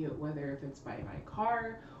the commute, whether if it's by my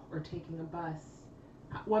car or taking a bus?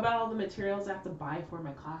 What about all the materials I have to buy for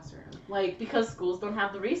my classroom? Like, because schools don't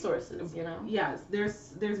have the resources, you know? Yes,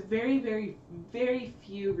 there's very, very, very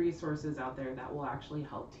few resources out there that will actually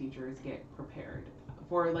help teachers get prepared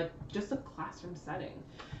for, like, just a classroom setting.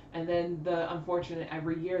 And then the unfortunate,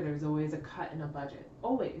 every year there's always a cut in a budget.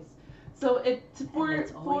 Always. So it's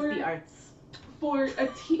always the arts. For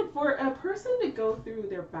a person to go through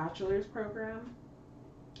their bachelor's program,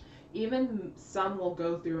 even some will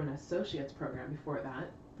go through an associate's program before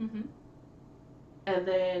that. Mhm. And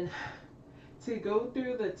then to go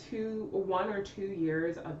through the 1 or 2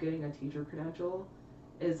 years of getting a teacher credential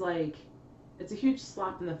is like, it's a huge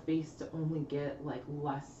slap in the face to only get like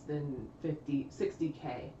less than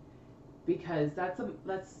 60K, because that's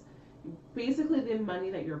basically the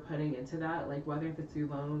money that you're putting into that, like whether if it's through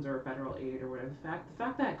loans or federal aid or whatever. The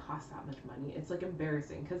fact that it costs that much money, it's like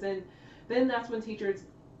embarrassing, because then that's when teachers,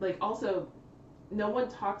 like, also no one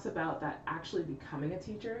talks about that actually becoming a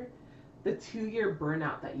teacher, the 2-year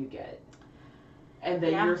burnout that you get, and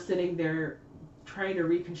then you're sitting there trying to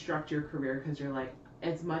reconstruct your career, because you're like,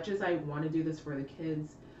 as much as I want to do this for the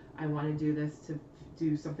kids, I want to do this to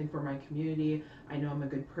do something for my community. I know I'm a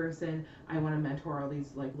good person. I want to mentor all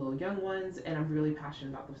these like little young ones, and I'm really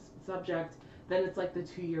passionate about the subject. Then it's like the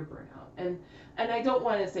 2-year burnout, and I don't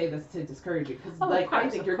want to say this to discourage you, because I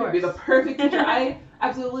think you're going to be the perfect teacher. I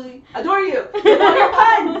absolutely adore you with all your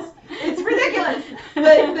puns. It's ridiculous,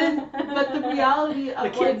 but the reality of the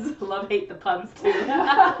kids hate the puns too.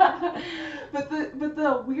 but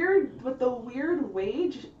the weird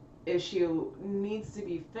wage issue needs to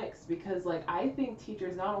be fixed, because like I think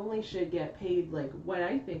teachers not only should get paid like what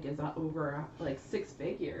I think is over like 6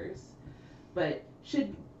 figures, but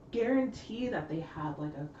should guarantee that they have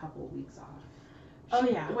like a couple weeks off.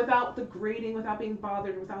 Without the grading, without being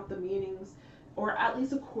bothered, without the meetings, or at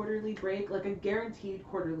least a quarterly break, like a guaranteed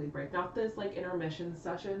quarterly break, not this like intermission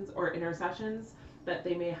sessions or intersessions that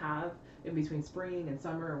they may have in between spring and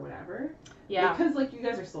summer or whatever. Yeah. Because like you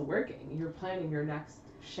guys are still working, you're planning your next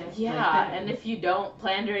shift. Yeah, and if you don't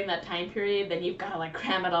plan during that time period, then you've got to like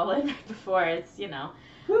cram it all in right before it's,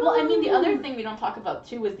 Well, I mean, the other thing we don't talk about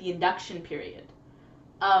too is the induction period.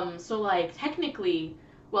 So like technically,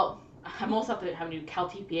 well, I'm also having to do Cal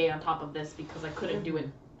TPA on top of this because I couldn't do it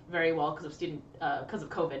very well because of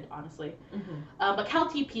COVID, honestly. But Cal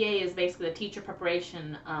TPA is basically the Teacher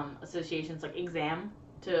Preparation Association's like exam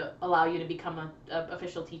to allow you to become a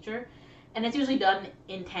official teacher, and it's usually done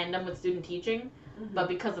in tandem with student teaching. But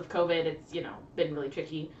because of COVID, it's been really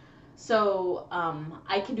tricky. So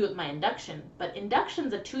I can do it with my induction, but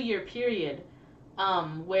induction's a 2-year period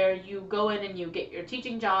where you go in and you get your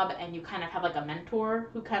teaching job, and you kind of have like a mentor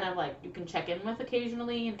who kind of like you can check in with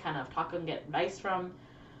occasionally and kind of talk and get advice from.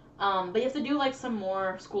 But you have to do like some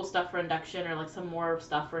more school stuff for induction, or like some more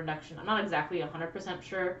stuff for induction. I'm not exactly 100%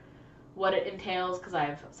 sure what it entails, because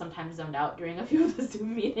I've sometimes zoned out during a few of the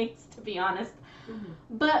Zoom meetings, to be honest.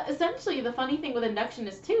 But essentially, the funny thing with induction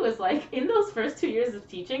is like in those first 2 years of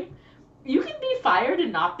teaching, you can be fired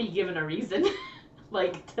and not be given a reason,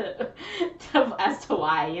 like as to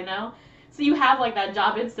why, So you have like that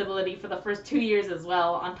job instability for the first 2 years as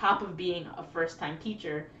well, on top of being a first-time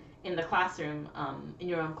teacher in the classroom, in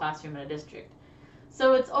your own classroom in a district.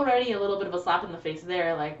 So it's already a little bit of a slap in the face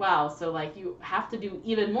there, like, wow, so like you have to do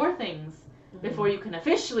even more things before you can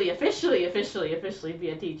officially be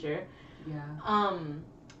a teacher. Yeah.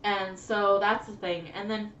 And so that's the thing. And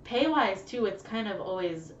then pay-wise too, it's kind of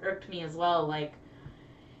always irked me as well. Like,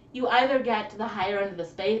 you either get to the higher end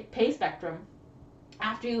of the pay spectrum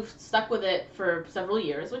after you've stuck with it for several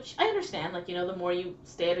years, which I understand. Like, the more you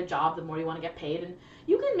stay at a job, the more you want to get paid, and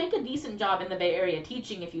you can make a decent job in the Bay Area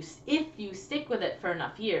teaching if you stick with it for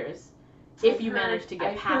enough years. If you manage to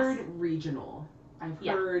get past. I've heard regional. I've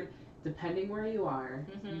heard depending where you are,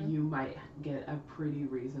 you might get a pretty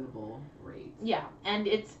reasonable rate. Yeah, and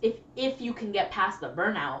it's if you can get past the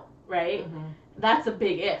burnout, right? That's a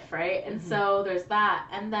big if, right? And so there's that.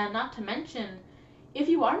 And then not to mention, if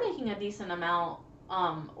you are making a decent amount,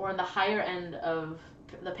 or in the higher end of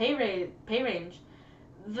the pay range,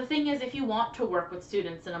 the thing is, if you want to work with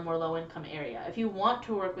students in a more low-income area, if you want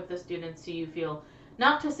to work with the students who you feel,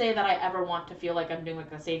 not to say that I ever want to feel like I'm doing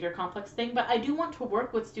like a savior complex thing, but I do want to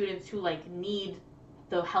work with students who like need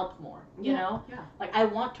the help more, you know? Yeah. Like, I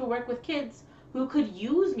want to work with kids who could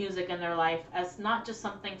use music in their life as not just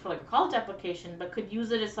something for like a college application, but could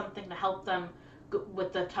use it as something to help them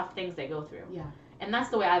with the tough things they go through. Yeah. And that's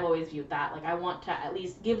the way I've always viewed that. Like, I want to at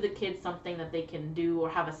least give the kids something that they can do,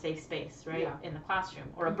 or have a safe space, right, in the classroom,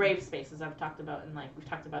 or a brave space, as we've talked about in our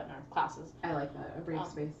classes. I like that, a brave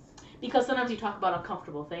space. Because sometimes you talk about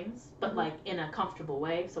uncomfortable things, but like in a comfortable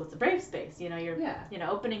way. So it's a brave space. You're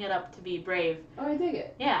opening it up to be brave. Oh, I dig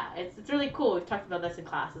it. Yeah, it's really cool. We've talked about this in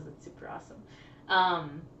classes. It's super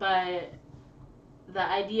awesome. But the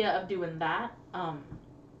idea of doing that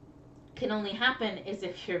can only happen is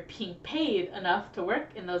if you're being paid enough to work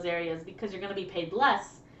in those areas, because you're going to be paid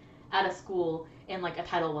less at a school in like a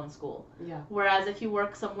Title I school. Yeah. Whereas if you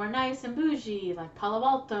work somewhere nice and bougie, like Palo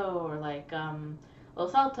Alto, or like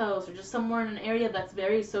Los Altos or just somewhere in an area that's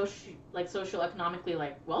very socioeconomically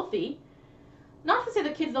like wealthy. Not to say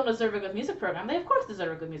that kids don't deserve a good music program. They of course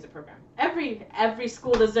deserve a good music program. Every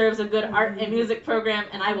school deserves a good art and music program,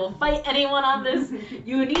 and I will fight anyone on this.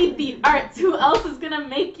 You need the arts. Who else is gonna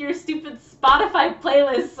make your stupid Spotify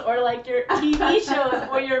playlists or like your TV shows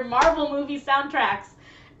or your Marvel movie soundtracks?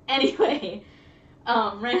 Anyway,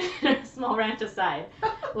 small rant aside,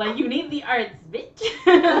 like you need the arts, bitch.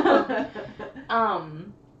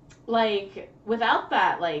 Like without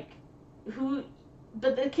that, like who?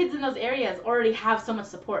 But the kids in those areas already have so much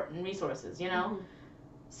support and resources, you know? Mm-hmm.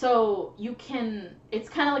 So you can, it's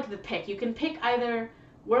kind of like the pick. You can pick either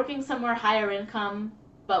working somewhere higher income,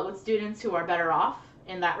 but with students who are better off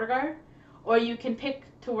in that regard, or you can pick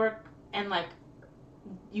to work and like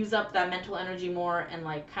use up that mental energy more and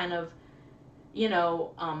like kind of, you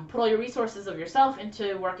know, put all your resources of yourself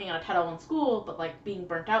into working at a Title I school, but like being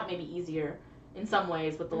burnt out maybe easier in some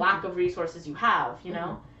ways with the mm-hmm. lack of resources you have, you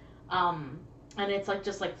know? Mm-hmm. And it's like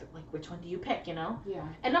just like which one do you pick, you know? Yeah.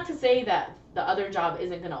 And not to say that the other job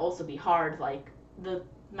isn't going to also be hard. Like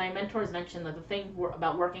my mentors mentioned that the thing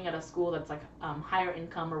about working at a school that's like higher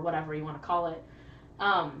income or whatever you want to call it,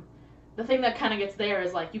 the thing that kind of gets there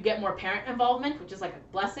is like you get more parent involvement, which is like a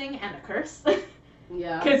blessing and a curse.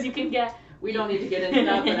 Yeah. Because you can get. We don't need to get into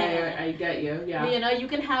that, but I get you. Yeah. You know, you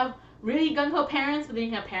can have really gung-ho parents, but then you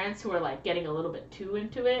can have parents who are like getting a little bit too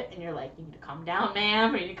into it, and you're like, you need to calm down,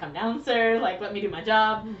 ma'am, or you need to calm down, sir, like let me do my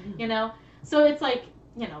job, you know? So it's like,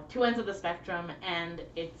 you know, two ends of the spectrum, and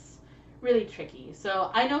it's really tricky. So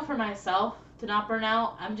I know for myself, to not burn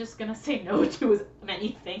out, I'm just gonna say no to as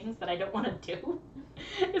many things that I don't want to do,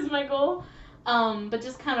 is my goal. But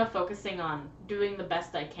just kind of focusing on doing the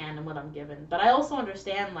best I can and what I'm given. But I also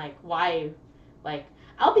understand like why, like,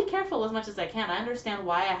 I'll be careful as much as I can. I understand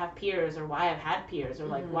why I have peers or why I've had peers or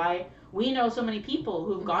like mm-hmm. why we know so many people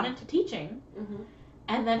who've mm-hmm. gone into teaching mm-hmm.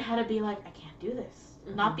 and then had to be like, I can't do this.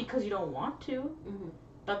 Mm-hmm. Not because you don't want to, mm-hmm.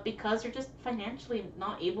 but because you're just financially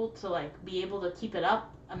not able to like be able to keep it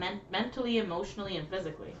up mentally, emotionally, and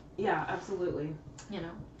physically. Yeah, absolutely. You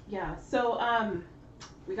know? Yeah, so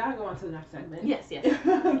we gotta go on to the next segment. Yes.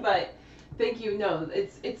 But thank you. No,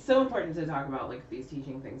 it's so important to talk about like these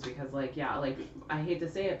teaching things because like yeah, like I hate to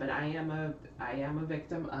say it, but I am a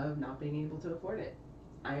victim of not being able to afford it.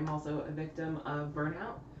 I am also a victim of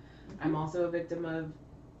burnout. Mm-hmm. I'm also a victim of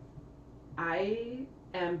I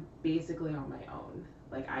am basically on my own.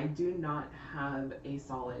 Like I do not have a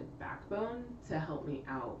solid backbone to help me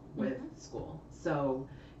out with mm-hmm. school. So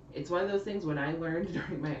it's one of those things when I learned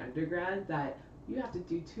during my undergrad that you have to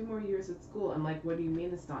do 2 more years at school. I'm like, what do you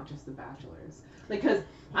mean it's not just the bachelor's? Like,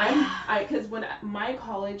 because when my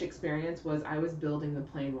college experience was I was building the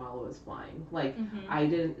plane while it was flying. Like, mm-hmm. I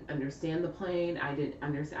didn't understand the plane. I didn't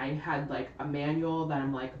understand. I had like a manual that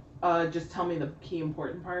I'm like, just tell me the key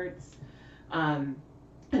important parts. And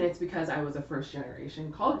it's because I was a first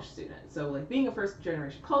generation college student. So like being a first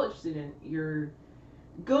generation college student, you're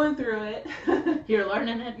going through it. You're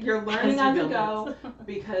learning it. You're learning as you go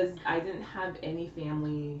because I didn't have any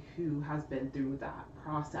family who has been through that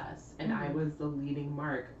process, and mm-hmm. I was the leading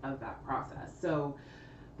mark of that process. So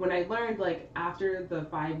when I learned, like, after the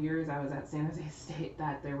 5 years I was at San Jose State,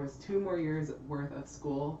 that there was 2 more years worth of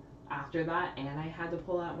school after that, and I had to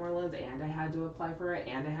pull out more loans, and I had to apply for it,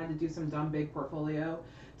 and I had to do some dumb big portfolio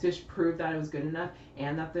to prove that it was good enough,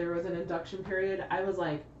 and that there was an induction period, I was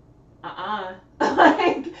like,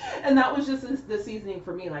 like, and that was just the seasoning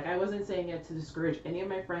for me. Like, I wasn't saying it to discourage any of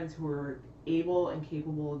my friends who were able and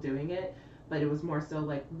capable of doing it, but it was more so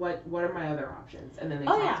like, what are my other options? And then they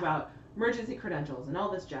talked about emergency credentials and all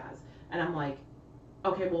this jazz, and I'm like,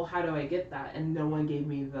 okay, well, how do I get that? And no one gave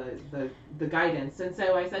me the guidance. And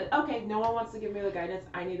so I said, okay, no one wants to give me the guidance.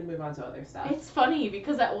 I need to move on to other stuff. It's funny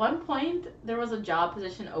because at one point there was a job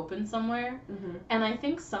position open somewhere, mm-hmm. and I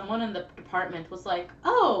think someone in the department was like,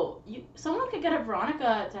 oh, someone could get a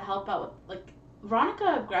Veronica to help out with, like,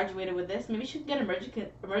 Veronica graduated with this. Maybe she could get an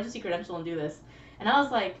emergency credential and do this. And I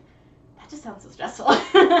was like, that just sounds so stressful.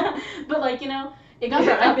 But, like, you know, it got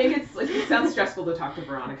brought up. I think it sounds stressful to talk to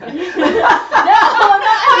Veronica. No,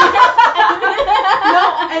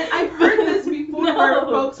 and I've heard this before where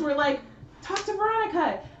folks were like, talk to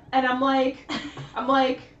Veronica. And I'm like,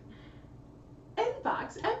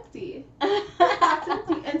 inbox empty. Inbox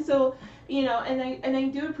empty. And so, you know, and I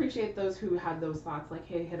do appreciate those who had those thoughts like,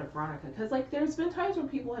 hey, hit up Veronica. Because, like, there's been times when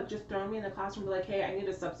people have just thrown me in the classroom and be like, hey, I need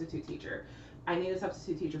a substitute teacher. I need a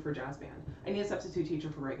substitute teacher for jazz band. I need a substitute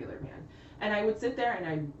teacher for regular band. And I would sit there and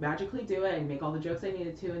I'd magically do it and make all the jokes I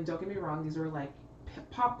needed to. And don't get me wrong, these were like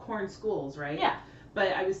popcorn schools, right? Yeah.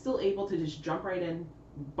 But I was still able to just jump right in,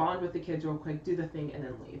 bond with the kids real quick, do the thing, and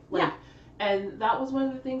then leave. Like, Yeah. and that was one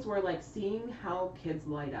of the things where like seeing how kids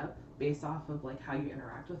light up based off of like how you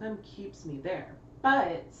interact with them keeps me there.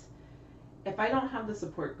 But if I don't have the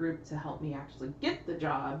support group to help me actually get the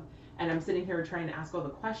job, and I'm sitting here trying to ask all the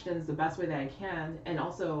questions the best way that I can, and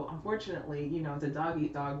also, unfortunately, you know, it's a dog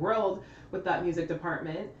eat dog world with that music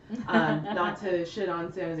department. Not to shit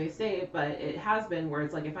on San Jose State, but it has been where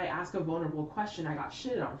it's like if I ask a vulnerable question, I got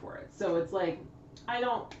shit on for it. So it's like I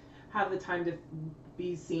don't have the time to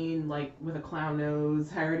be seen like with a clown nose.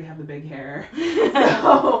 I already have the big hair.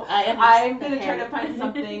 So I'm gonna try to find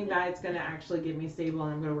something that's gonna actually get me stable,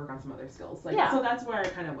 and I'm gonna work on some other skills. Like, so that's where I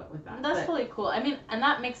kind of went with that. That's totally cool. I mean, and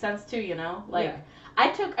that makes sense too, you know? Like, Yeah.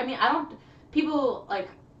 I don't, people, like,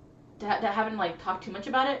 that haven't, like, talked too much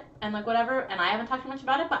about it and, like, whatever, and I haven't talked too much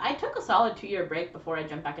about it, but I took a solid 2-year break before I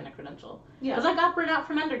jumped back into credential. Yeah. Because I got burnt out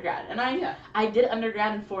from undergrad, and I did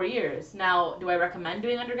undergrad in 4 years. Now, do I recommend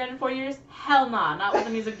doing undergrad in 4 years? Hell nah, not with a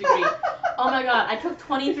music degree. Oh my god, I took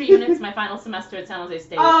 23 units my final semester at San Jose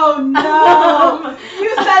State. Oh no!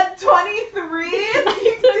 You said 23?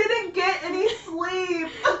 You didn't get any sleep.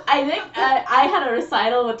 I think I had a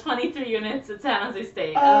recital with 23 units at San Jose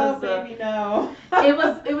State. Oh, baby, no. It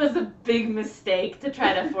was a big mistake to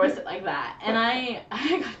try to force it like that. And I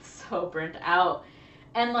got so burnt out.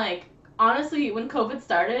 And like, honestly, when COVID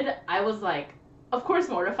started, I was like, of course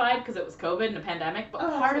mortified because it was COVID and a pandemic, but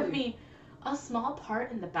part of me, a small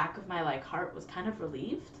part in the back of my like heart was kind of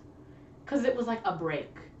relieved because it was like a break.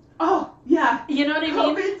 Oh, yeah. You know what I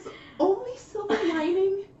mean? COVID's only silver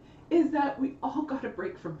lining is that we all got a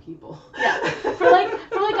break from people. Yeah, for like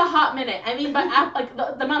a hot minute. I mean, but like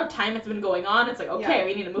the amount of time it's been going on, it's like, okay,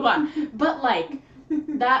 we need to move on. But like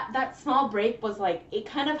that small break was like, it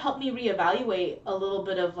kind of helped me reevaluate a little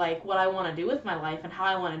bit of like what I want to do with my life and how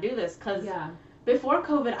I want to do this. Because before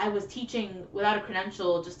COVID, I was teaching without a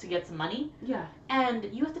credential just to get some money. Yeah. And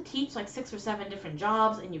you have to teach like 6 or 7 different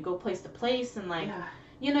jobs, and you go place to place, and like. Yeah.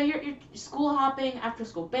 You know, you're school hopping, after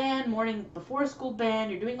school band, morning before school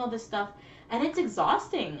band, you're doing all this stuff, and it's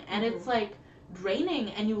exhausting, and it's like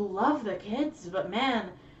draining, and you love the kids, but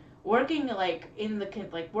man, working like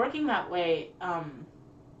working that way,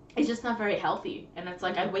 it's just not very healthy. And it's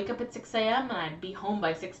like I'd wake up at 6 a.m. and I'd be home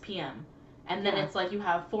by 6 p.m. And then it's like you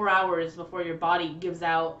have 4 hours before your body gives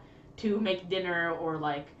out to make dinner or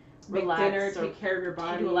like relax, make dinner, or take care of your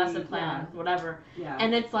body, do a lesson plan, whatever. Yeah.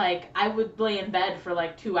 And it's like I would lay in bed for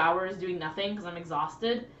like 2 hours doing nothing because I'm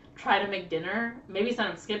exhausted, try to make dinner, maybe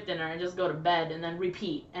sometimes skip dinner and just go to bed and then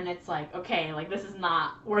repeat. And it's like, okay, like this is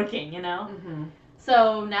not working, you know? Mm-hmm.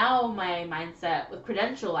 So now my mindset with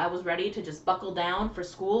credential, I was ready to just buckle down for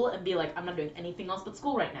school and be like, I'm not doing anything else but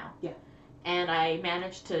school right now. Yeah. And I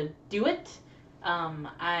managed to do it.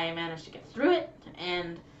 I managed to get through it,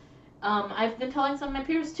 and I've been telling some of my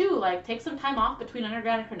peers too, like, take some time off between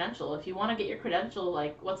undergrad and credential. If you want to get your credential,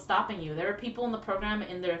 like, what's stopping you? There are people in the program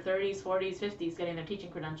in their 30s, 40s, 50s getting their teaching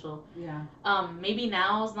credential. Yeah. Maybe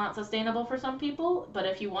now is not sustainable for some people, but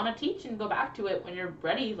if you want to teach and go back to it when you're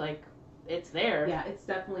ready, like, it's there. Yeah, it's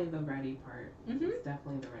definitely the ready part. Mm-hmm. It's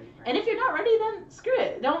definitely the ready part. And if you're not ready, then screw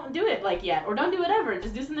it. Don't do it, like, yet. Or don't do it ever.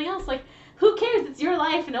 Just do something else. Like, who cares? It's your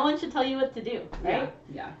life. No one should tell you what to do, right?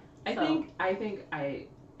 Yeah. I think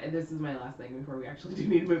and this is my last thing before we actually do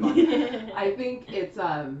need to move on. I think it's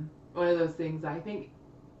one of those things. I think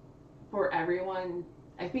for everyone,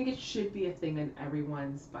 I think it should be a thing in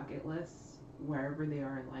everyone's bucket list wherever they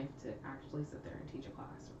are in life to actually sit there and teach a class.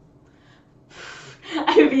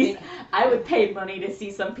 I would pay money to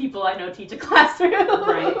see some people I know teach a classroom.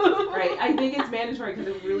 Right. I think it's mandatory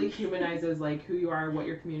because it really humanizes like who you are, what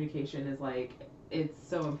your communication is like. It's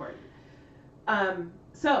so important.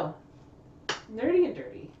 So nerdy and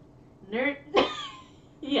dirty.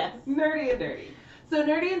 Yes. Nerdy and dirty. So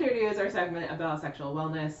Nerdy and Dirty is our segment about sexual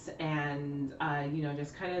wellness and,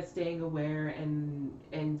 just kind of staying aware and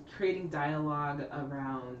creating dialogue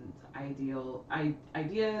around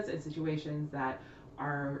ideas and situations that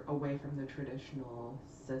are away from the traditional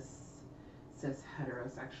cis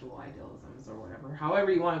heterosexual idealisms or whatever,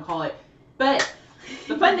 however you want to call it. But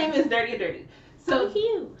the fun name is Nerdy and Dirty. So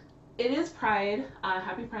cute. It is Pride.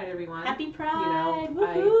 Happy Pride, everyone. Happy Pride. I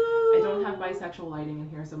don't have bisexual lighting in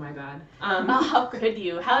here, so my bad. How could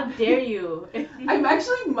you? How dare you? I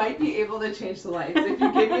actually might be able to change the lights if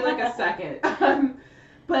you give me like a second.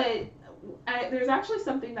 But there's actually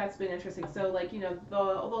something that's been interesting. So like, the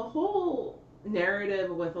whole narrative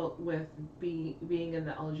with being in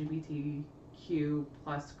the LGBTQ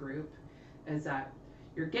plus group is that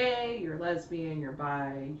you're gay, you're lesbian, you're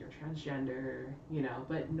bi, you're transgender,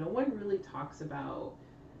 but no one really talks about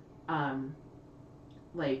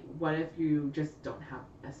like, what if you just don't have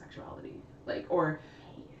a sexuality? Like, or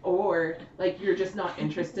like, you're just not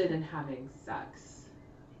interested in having sex,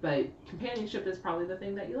 but companionship is probably the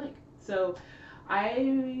thing that you like. So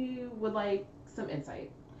I would like some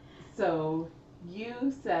insight. So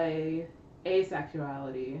you say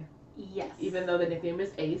asexuality, Yes. even though the nickname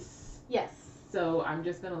is Ace. Yes. So I'm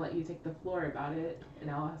just going to let you take the floor about it, and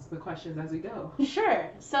I'll ask the questions as we go. Sure.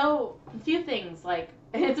 So, a few things. Like,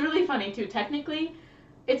 it's really funny, too. Technically,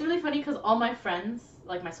 it's really funny because all my friends,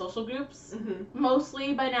 like my social groups,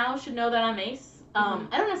 mostly by now should know that I'm ace. I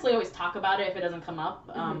don't necessarily always talk about it if it doesn't come up.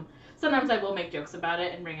 Sometimes I will make jokes about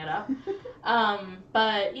it and bring it up.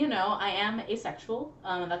 But, you know, I am asexual.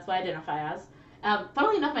 That's what I identify as.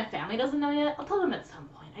 Funnily enough, my family doesn't know yet. I'll tell them at some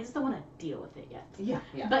point. I just don't want to deal with it yet. Yeah.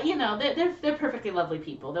 But you know, they're perfectly lovely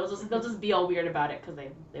people. They'll just be all weird about it because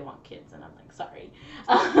they want kids, and I'm like, sorry.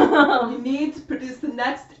 You need to produce the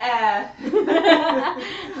next heir.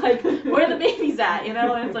 Like, where are the babies at? You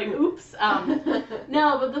know, and it's like, oops.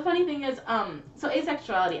 No, but the funny thing is, so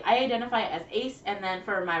asexuality, I identify as ace, and then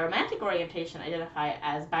for my romantic orientation, I identify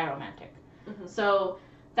as biromantic. So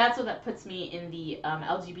that's what that puts me in the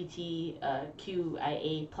LGBTQIA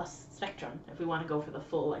plus spectrum, if we want to go for the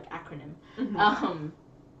full like acronym.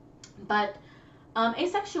 But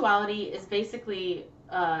asexuality is basically,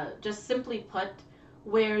 just simply put,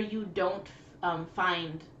 where you don't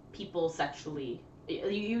find people sexually,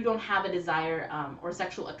 you don't have a desire or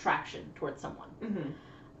sexual attraction towards someone.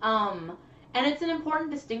 And it's an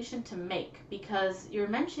important distinction to make because you're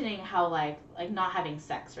mentioning how like not having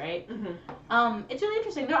sex, right? It's really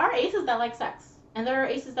interesting. There are aces that like sex, and there are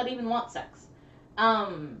aces that even want sex.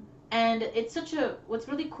 And it's what's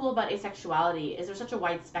really cool about asexuality is there's such a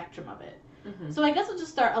wide spectrum of it. So I guess I'll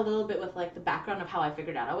just start a little bit with like the background of how I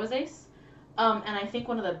figured out I was ace. And I think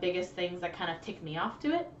one of the biggest things that kind of ticked me off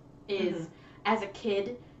to it is as a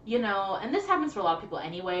kid, you know, and this happens for a lot of people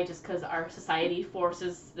anyway, just because our society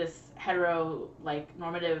forces this hetero, like,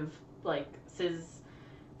 normative, like, cis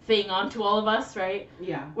thing onto all of us, right?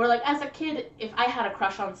 Yeah. Where, like, as a kid, if I had a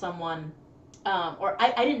crush on someone, or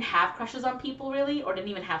I didn't have crushes on people, really, or didn't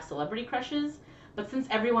even have celebrity crushes, but since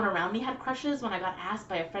everyone around me had crushes, when I got asked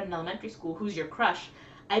by a friend in elementary school, who's your crush,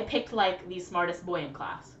 I picked, like, the smartest boy in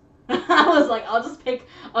class. I was like, I'll just pick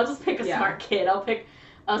a smart kid. I'll pick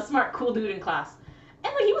a smart, cool dude in class.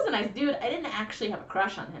 And, like, he was a nice dude. I didn't actually have a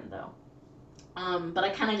crush on him, though. But I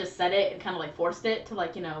kind of just said it and kind of, like, forced it to,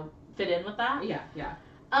 like, you know, fit in with that. Yeah.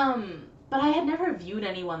 But I had never viewed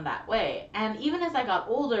anyone that way. And even as I got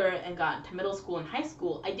older and got into middle school and high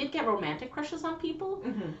school, I did get romantic crushes on people.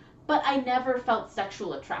 But I never felt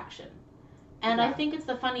sexual attraction. And I think it's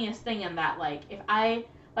the funniest thing in that, like, if I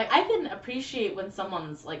can appreciate when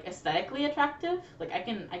someone's, like, aesthetically attractive. Like, I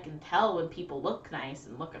can tell when people look nice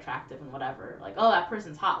and look attractive and whatever. Like, oh, that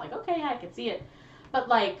person's hot. Like, okay, yeah, I can see it. But,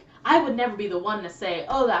 like, I would never be the one to say,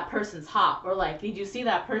 oh, that person's hot. Or, like, did you see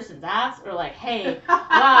that person's ass? Or, like, hey,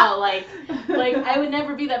 wow, like, I would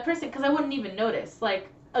never be that person because I wouldn't even notice. Like,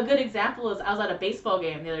 a good example is I was at a baseball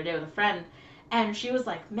game the other day with a friend, and she was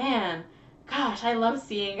like, man, gosh, I love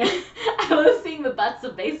seeing the butts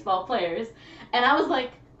of baseball players. And I was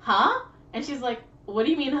like, huh? And she's like, what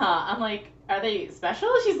do you mean, huh? I'm like, are they special?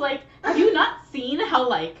 She's like, have you not seen how,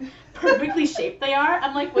 like, perfectly shaped they are?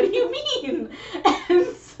 I'm like, what do you mean? And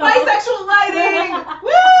so, bisexual lighting!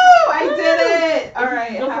 Woo! I did it! All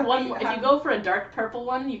right. If you go for a dark purple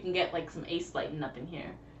one, you can get, like, some ace lighting up in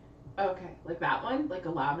here. Okay, like that one? Like a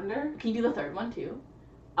lavender? Can you do the third one, too?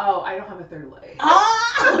 Oh, I don't have a third light.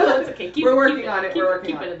 Oh! That's okay. We're working on it.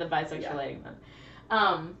 Keep it in the bisexual lighting then.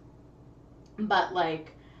 But,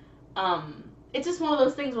 like, it's just one of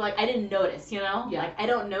those things where, like, I didn't notice, you know? Yeah. Like, I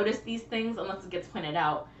don't notice these things unless it gets pointed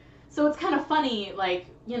out. So it's kind of funny, like,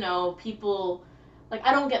 you know, people, like,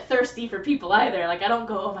 I don't get thirsty for people either. Like, I don't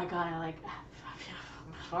go, oh my god,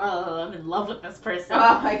 I'm in love with this person.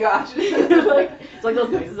 Oh my gosh. Like, it's like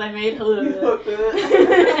those noises I made.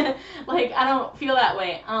 Like, I don't feel that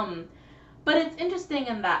way. But it's interesting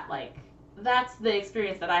in that, like, that's the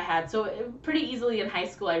experience that I had. So pretty easily in high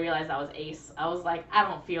school, I realized I was ace. I was like, I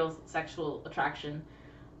don't feel sexual attraction.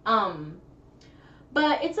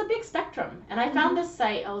 But it's a big spectrum. And I found this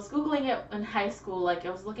site. I was Googling it in high school. Like, I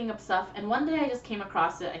was looking up stuff. And one day I just came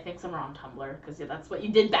across it, I think somewhere on Tumblr. Because, yeah, that's what you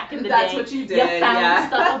did back in the day. That's what you did, You found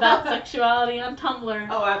stuff about sexuality on Tumblr.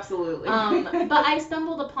 Oh, absolutely. But I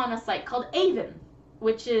stumbled upon a site called Aven,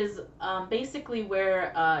 which is basically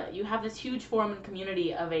where you have this huge forum and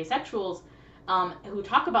community of asexuals who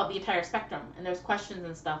talk about the entire spectrum, and there's questions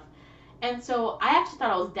and stuff. And so I actually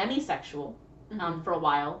thought I was demisexual for a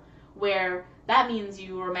while, where that means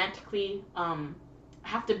you romantically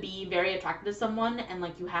have to be very attracted to someone, and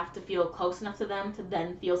like you have to feel close enough to them to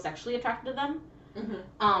then feel sexually attracted to them.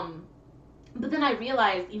 But then I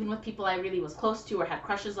realized, even with people I really was close to or had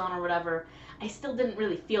crushes on or whatever, I still didn't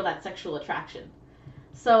really feel that sexual attraction.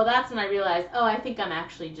 So that's when I realized, oh, I think I'm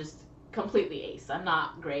actually just completely ace. I'm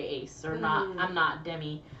not gray ace, or I'm not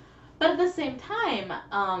demi. But at the same time,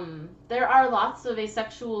 there are lots of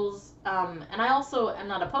asexuals, and I also am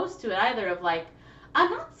not opposed to it either, of like,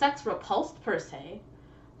 I'm not sex repulsed per se.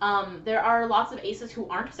 There are lots of aces who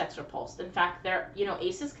aren't sex repulsed. In fact,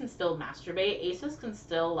 aces can still masturbate. Aces can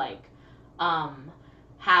still like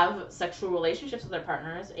have sexual relationships with their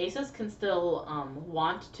partners. Aces can still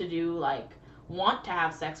want to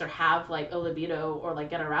have sex or have like a libido or like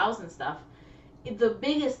get aroused and stuff. The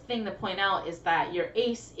biggest thing to point out is that you're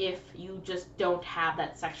ace if you just don't have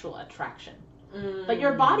that sexual attraction. But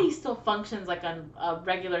your body still functions like a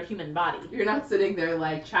regular human body. You're not sitting there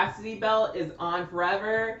like, chastity belt is on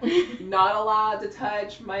forever, not allowed to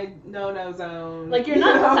touch my no-no zone. Like, you're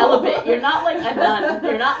not celibate. You're not like a nun.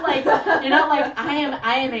 You're not like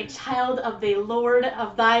I am a child of the Lord,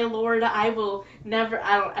 of thy Lord. I've never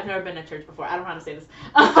been to church before. I don't know how to say this.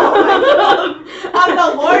 On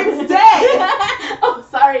the Lord's day. Oh,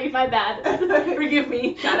 sorry, my bad. Forgive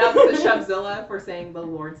me. Shout out to Shavzilla for saying the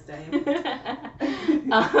Lord's day.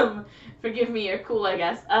 Forgive me, you're cool, I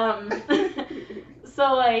guess.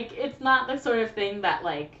 So like, it's not the sort of thing that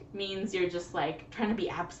like means you're just like trying to be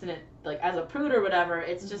abstinent like as a prude or whatever.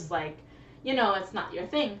 It's just like, it's not your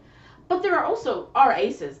thing. But there are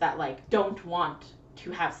aces that like don't want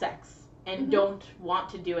to have sex and don't want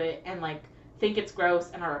to do it and like think it's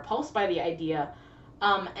gross and are repulsed by the idea.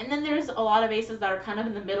 And then there's a lot of aces that are kind of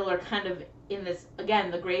in the middle, or kind of in this, again,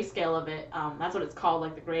 the gray scale of it. That's what it's called,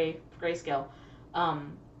 like the gray scale.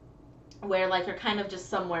 Where like you're kind of just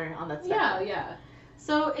somewhere on that spectrum. Yeah.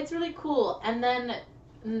 So it's really cool. And then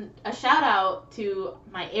a shout out to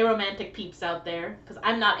my aromantic peeps out there, because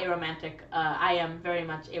I'm not aromantic. I am very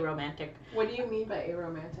much aromantic. What do you mean by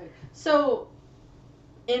aromantic? So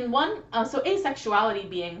asexuality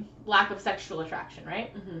being lack of sexual attraction,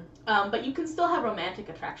 right? But you can still have romantic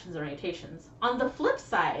attractions or orientations. On the flip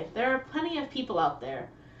side, there are plenty of people out there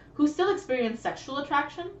who still experience sexual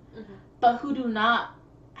attraction, but who do not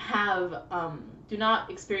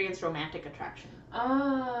experience romantic attraction.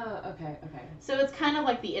 Okay. So it's kind of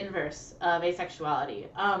like the inverse of asexuality.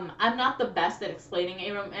 I'm not the best at explaining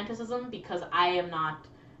aromanticism because I am not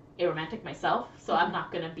aromantic myself, so I'm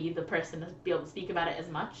not going to be the person to be able to speak about it as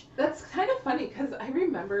much. That's kind of funny, because I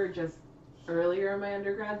remember just earlier in my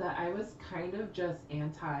undergrad that I was kind of just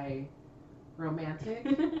anti-romantic.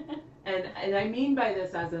 and I mean by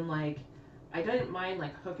this as in like, I didn't mind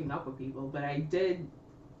like hooking up with people, but I did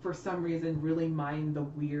for some reason really mind the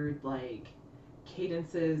weird like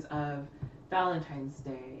cadences of Valentine's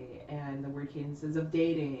Day and the weird cadences of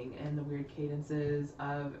dating and the weird cadences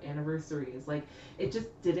of anniversaries. Like, it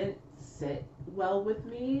just didn't sit well with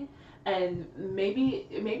me. And maybe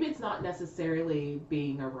it's not necessarily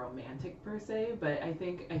being a romantic per se, but I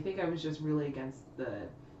think I was just really against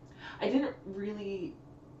I didn't really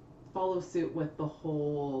follow suit with the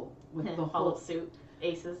whole follow suit.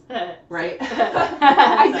 Aces. Right? Making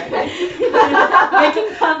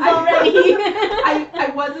puns already.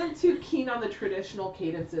 I wasn't too keen on the traditional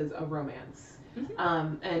cadences of romance.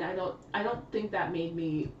 And I don't think that made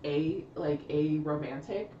me a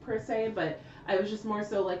romantic per se, but I was just more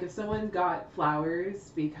so like, if someone got flowers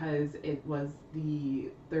because it was the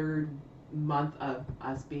third month of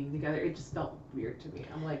us being together, it just felt weird to me.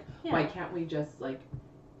 I'm like, why can't we just like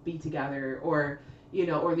be together? Or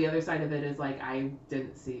or the other side of it is like, I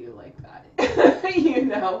didn't see you like that.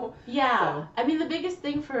 Yeah. So. I mean, the biggest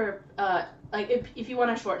thing for like, if you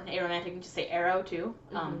want to shorten aromantic, you can just say aro too.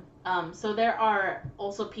 So there are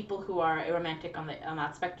also people who are aromantic on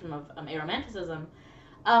that spectrum of aromanticism.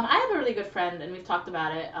 I have a really good friend, and we've talked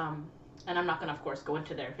about it. And I'm not gonna, of course, go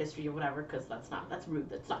into their history or whatever, because that's rude.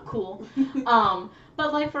 That's not cool.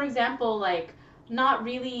 But like, for example, like, not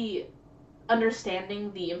really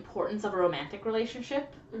understanding the importance of a romantic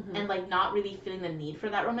relationship, and like not really feeling the need for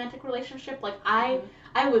that romantic relationship. Like, I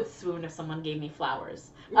would swoon if someone gave me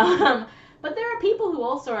flowers. But there are people who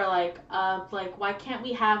also are like why can't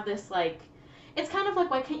we have this, like, it's kind of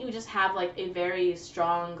like, why can't you just have like a very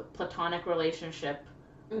strong platonic relationship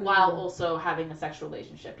while also having a sexual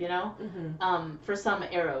relationship, for some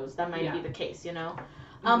aros that might be the case,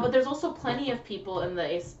 but there's also plenty of people in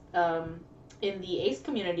the ace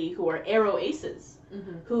community who are aro aces,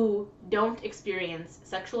 who don't experience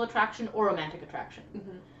sexual attraction or romantic attraction.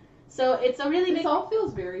 So it's a really This big... all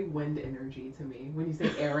feels very wind energy to me when you say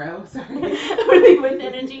arrow. Sorry. Really wind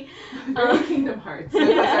energy. Kingdom Hearts. Sorry,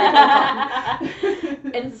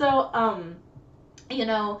 and so, you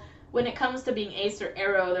know, when it comes to being ace or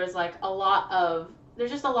arrow, there's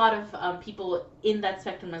just a lot of people in that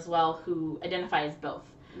spectrum as well who identify as both.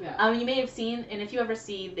 Yeah. You may have seen, and if you ever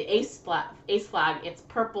see the ace flag, it's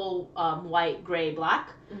purple, white, gray,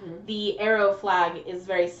 black. Mm-hmm. The arrow flag is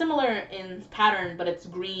very similar in pattern, but it's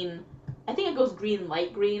green. I think it goes green,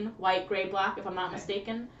 light green, white, gray, black, if I'm not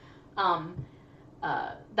mistaken.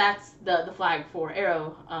 That's the flag for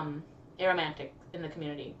Aromantic in the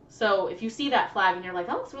community. So if you see that flag and you're like,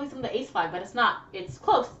 oh, it's really some of the ace flag, but it's not. It's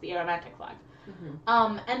close to the Aromantic flag.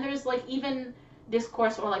 Mm-hmm. And there's like even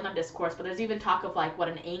discourse, or like not discourse, but there's even talk of like what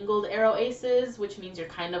an angled arrow ace is, which means you're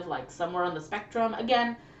kind of like somewhere on the spectrum.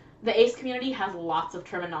 Again, the ace community has lots of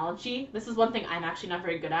terminology. This is one thing I'm actually not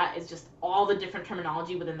very good at, is just all the different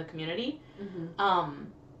terminology within the community. Mm-hmm.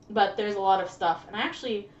 But there's a lot of stuff, and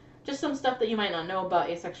actually just some stuff that you might not know about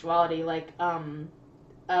asexuality, like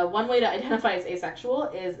one way to identify as asexual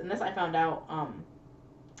is, and this I found out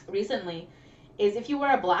recently, is if you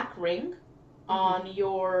wear a black ring on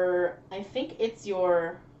your, I think it's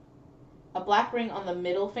a black ring on the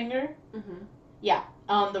middle finger. Mm-hmm. Yeah,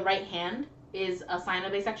 on the right hand is a sign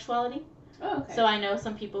of asexuality. Oh, okay. So I know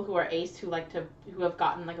some people who are ace who have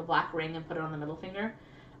gotten like a black ring and put it on the middle finger.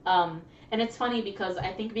 And it's funny because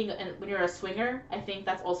I think when you're a swinger, I think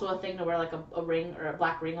that's also a thing to wear like a ring or a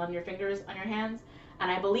black ring on your fingers, on your hands. And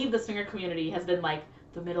I believe the swinger community has been like,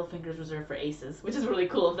 the middle finger's reserved for aces, which is really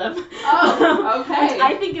cool of them. Oh, okay. Which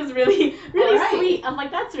I think is really, really right. sweet. I'm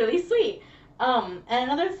like, that's really sweet. And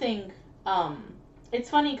another thing, it's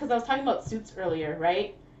funny because I was talking about suits earlier,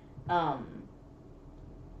 right?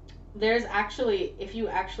 There's actually, if you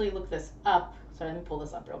actually look this up, sorry, let me pull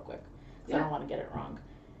this up real quick because I don't want to get it wrong.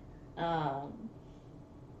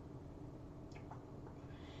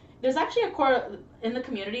 There's actually a core in the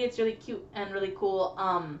community. It's really cute and really cool.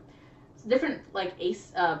 Different like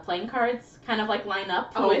ace playing cards kind of like line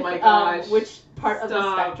up with my gosh. Which part of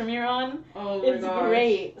the spectrum you're on. Oh my It's gosh.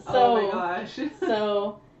 great. So, oh my gosh.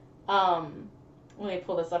 So, let me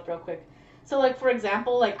pull this up real quick. So, like, for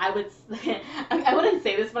example, like, I wouldn't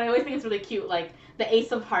say this, but I always think it's really cute. Like, the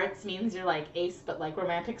ace of hearts means you're, like, ace, but, like,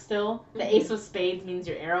 romantic still. The ace of spades means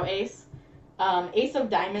you're arrow ace. Ace of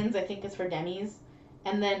diamonds, I think, is for demis.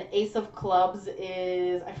 And then ace of clubs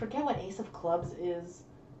is... I forget what ace of clubs is.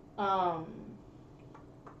 I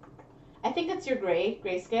think it's your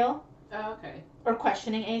grayscale. Oh, okay. Or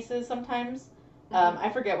questioning aces sometimes. I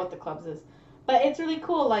forget what the clubs is. But it's really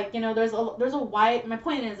cool, like, you know, there's a wide, my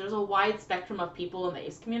point is, there's a wide spectrum of people in the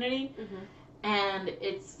ace community, and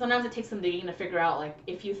sometimes it takes some digging to figure out, like,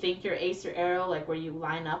 if you think you're ace or arrow, like, where you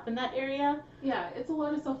line up in that area. Yeah, it's a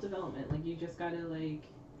lot of self-development, like, you just gotta, like,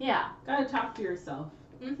 gotta talk to yourself,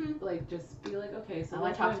 like, just be like, okay, so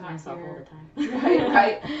I talk to myself all the time.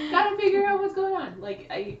 right, gotta figure out what's going on, like,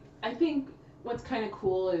 I think what's kind of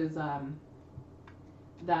cool is,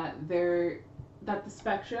 that the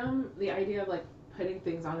spectrum, the idea of like putting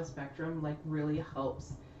things on a spectrum like really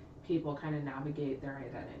helps people kind of navigate their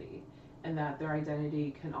identity, and that their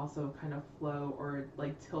identity can also kind of flow or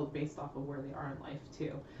like tilt based off of where they are in life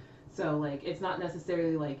too. So like it's not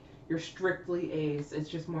necessarily like you're strictly ace, it's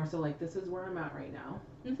just more so like this is where I'm at right now.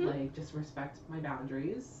 Like just respect my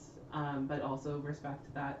boundaries, but also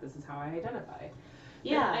respect that this is how I identify.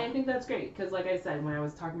 Yeah. And I think that's great because like I said, when I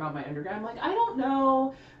was talking about my undergrad, I'm like, I don't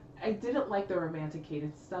know, I didn't like the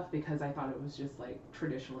romanticated stuff because I thought it was just like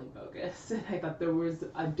traditionally bogus, and I thought there was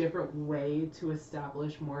a different way to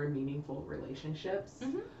establish more meaningful relationships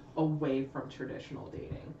away from traditional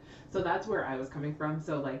dating. So that's where I was coming from.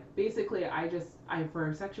 So like basically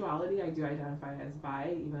for sexuality I do identify as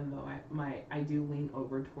bi, even though I do lean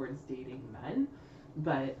over towards dating men,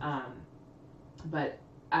 but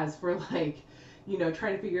as for like, you know,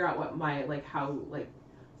 trying to figure out what my like how like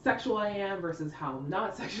sexual I am versus how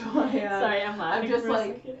not sexual I am. Sorry, I'm laughing. I'm just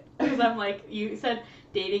like, because I'm like, you said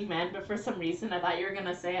dating men, but for some reason I thought you were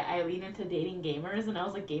gonna say I lean into dating gamers, and I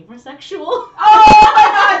was like, gamer sexual. Oh my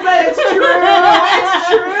god, but it's true!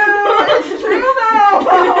 It's true though!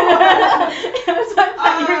 That's what I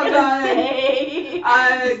thought you were gonna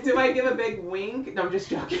say. Do I give a big wink? No, I'm just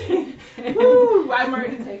joking. Woo, I'm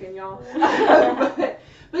already taken, y'all.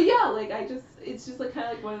 But yeah, like it's just like kind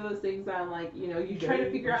of like one of those things that I'm like, you know, you try to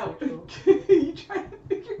figure out. You try to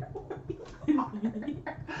figure out what you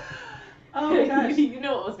are. Oh my gosh. You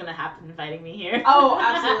know what was gonna happen inviting me here. Oh,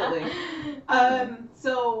 absolutely.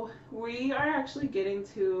 So we are actually getting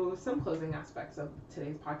to some closing aspects of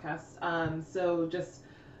today's podcast. So just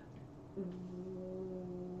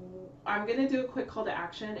I'm gonna do a quick call to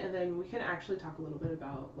action, and then we can actually talk a little bit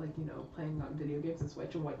about, like, playing on video games and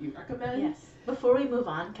Switch and what you recommend. Yes. Before we move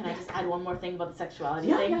on, can I just add one more thing about the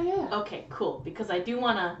sexuality thing? Yeah. Okay, cool. Because I do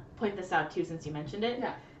want to point this out too, since you mentioned it.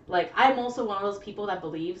 Yeah. Like, I'm also one of those people that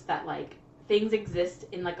believes that, like, things exist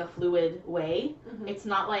in, like, a fluid way. Mm-hmm. It's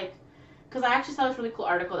not like, because I actually saw this really cool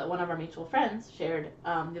article that one of our mutual friends shared the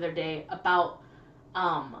other day about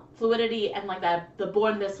fluidity and, like, the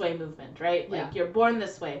born this way movement, right? Yeah. Like, you're born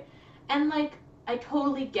this way. And, like, I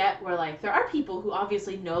totally get where, like, there are people who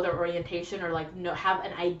obviously know their orientation or, like, have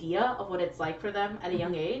an idea of what it's like for them at a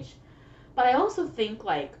young age. But I also think,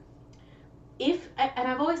 like, and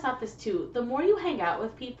I've always thought this too, the more you hang out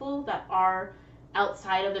with people that are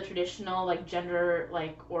outside of the traditional, like, gender,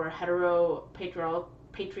 like, or hetero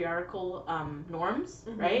patriarchal norms,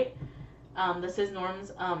 right? The cis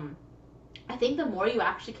norms, I think the more you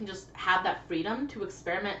actually can just have that freedom to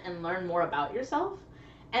experiment and learn more about yourself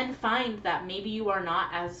and find that maybe you are not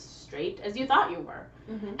as straight as you thought you were.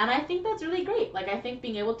 And I think that's really great. Like, I think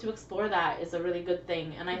being able to explore that is a really good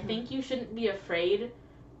thing. And I think you shouldn't be afraid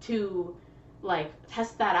to, like,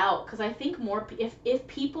 test that out. Because I think if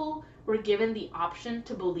people were given the option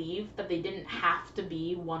to believe that they didn't have to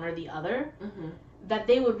be one or the other, that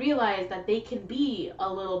they would realize that they can be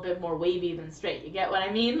a little bit more wavy than straight. You get what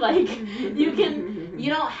I mean? Like, you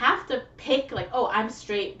don't have to pick, like, oh, I'm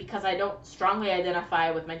straight because I don't strongly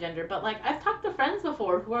identify with my gender. But, like, I've talked to friends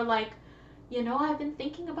before who are like, I've been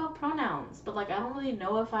thinking about pronouns, but, like, I don't really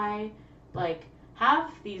know if I, like,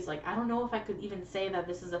 have these, like, I don't know if I could even say that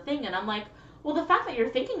this is a thing. And I'm like, well, the fact that you're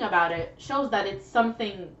thinking about it shows that it's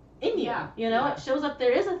something in you, It shows that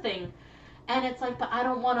there is a thing. And it's like, but I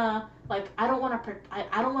don't want to, like, I don't want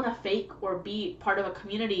to fake or be part of a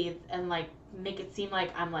community and, like, make it seem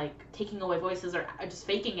like I'm, like, taking away voices or just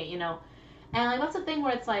faking it, And, like, that's the thing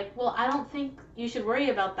where it's like, well, I don't think you should worry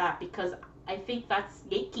about that because I think that's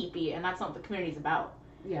gatekeepy and that's not what the community's about.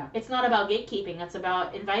 Yeah. It's not about gatekeeping. It's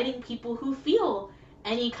about inviting people who feel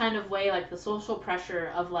any kind of way, like the social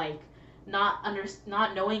pressure of, like, not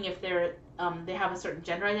knowing if they have a certain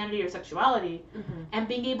gender identity or sexuality, and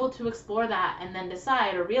being able to explore that and then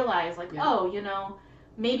decide or realize, like,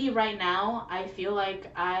 maybe right now I feel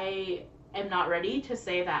like I am not ready to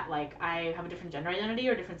say that, like, I have a different gender identity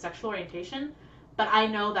or different sexual orientation, but I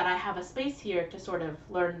know that I have a space here to sort of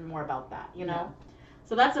learn more about that,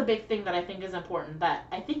 So that's a big thing that I think is important, that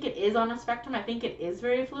I think it is on a spectrum. I think it is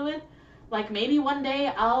very fluid. Like, maybe one day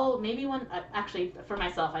actually, for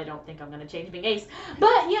myself, I don't think I'm going to change being ace.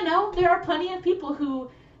 But, there are plenty of people who,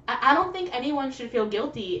 I don't think anyone should feel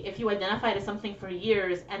guilty if you identified as something for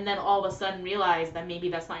years and then all of a sudden realize that maybe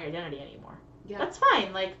that's not your identity anymore. Yeah. That's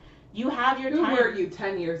fine. Like, you have your time. Who were you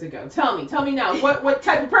 10 years ago? Tell me now. What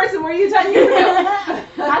type of person were you 10 years ago?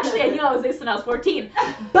 Actually, I knew I was ace when I was 14.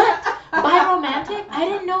 But biromantic, I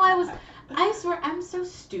didn't know I swear, I'm so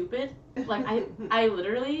stupid. Like, I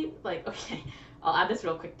literally, like, okay, I'll add this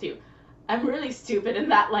real quick, too. I'm really stupid in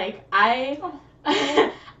that, like, I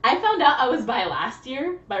found out I was bi last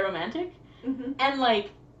year, biromantic, and,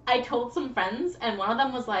 like, I told some friends, and one of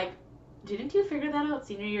them was like, didn't you figure that out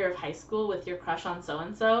senior year of high school with your crush on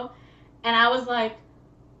so-and-so? And I was like,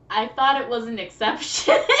 I thought it was an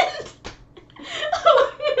exception.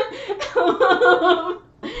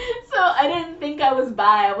 So I didn't think I was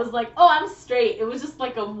bi. I was like, oh, I'm straight. It was just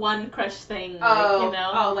like a one crush thing.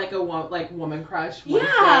 Oh, like like woman crush Wednesday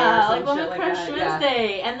yeah, or some like woman shit crush like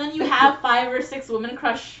Wednesday. Yeah. And then you have 5 or 6 woman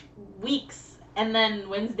crush weeks, and then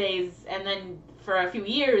Wednesdays, and then for a few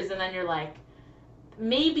years, and then you're like,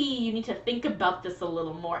 maybe you need to think about this a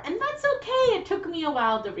little more. And that's okay. It took me a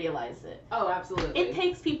while to realize it. Oh, absolutely. It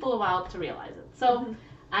takes people a while to realize it. So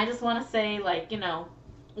I just want to say, like,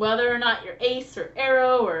 whether or not you're ace or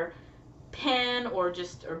arrow or pan or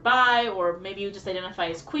bi, or maybe you just identify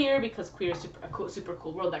as queer because queer is a super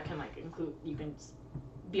cool word that can, like, include, you can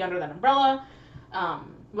be under that umbrella.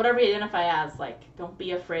 Whatever you identify as, like, don't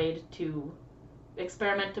be afraid to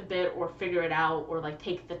experiment a bit or figure it out, or, like,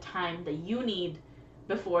 take the time that you need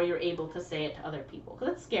before you're able to say it to other people,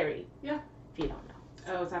 because it's scary. Yeah. If you don't know.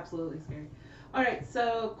 Oh, it's absolutely scary. All right,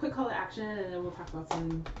 so quick call to action, and then we'll talk about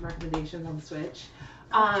some recommendations on the Switch.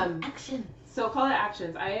 Action. So call to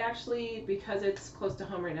actions. I actually, because it's close to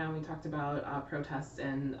home right now, we talked about protests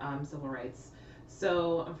and civil rights.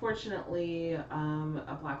 So unfortunately,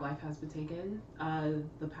 a Black life has been taken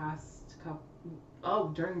the past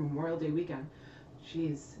during Memorial Day weekend.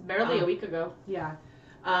 Jeez. Barely a week ago. Yeah.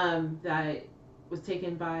 That was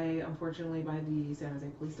taken unfortunately by the San Jose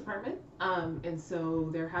Police Department. And so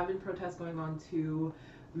there have been protests going on to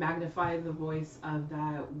magnify the voice of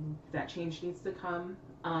that change needs to come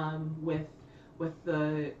with with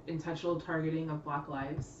the intentional targeting of Black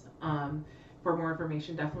lives. For more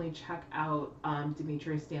information, definitely check out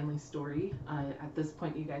Demetria Stanley's story. At this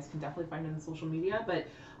point, you guys can definitely find it on social media. But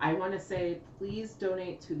I want to say, please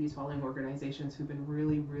donate to these following organizations who've been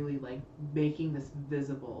really, really like making this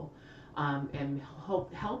visible and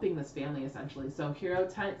helping this family essentially. So Hero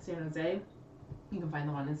Tent San Jose, you can find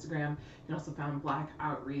them on Instagram. You can also find Black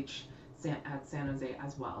Outreach at San Jose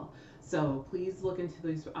as well. So please look into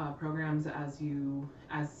these programs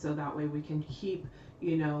so that way we can keep,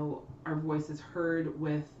 you know, our voices heard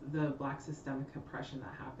with the Black systemic oppression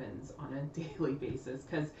that happens on a daily basis.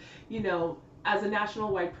 Because, you know, as a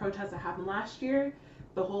national-wide protest that happened last year,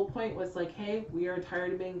 the whole point was like, hey, we are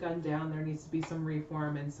tired of being gunned down. There needs to be some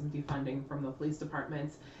reform and some defunding from the police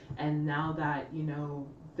departments. And now that, you know,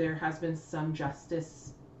 there has been some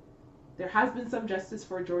justice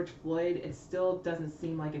for George Floyd, it still doesn't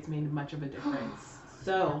seem like it's made much of a difference.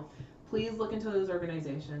 So please look into those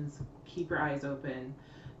organizations, keep your eyes open,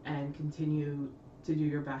 and continue to do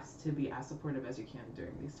your best to be as supportive as you can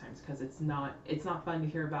during these times, because it's not fun to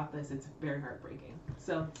hear about this. It's very heartbreaking.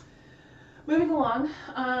 So moving along,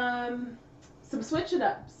 switching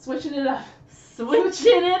it up.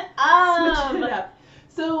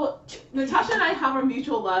 So Natasha and I have a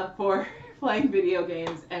mutual love for playing video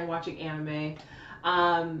games and watching anime.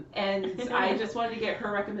 And I just wanted to get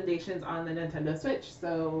her recommendations on the Nintendo Switch.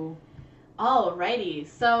 So, alrighty.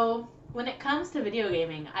 So when it comes to video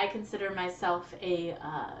gaming, I consider myself a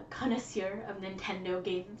connoisseur of Nintendo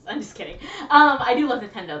games. I'm just kidding. I do love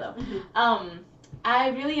Nintendo though. Mm-hmm. I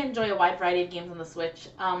really enjoy a wide variety of games on the Switch.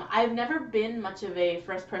 I've never been much of a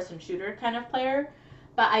first-person shooter kind of player,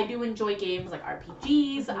 but I do enjoy games like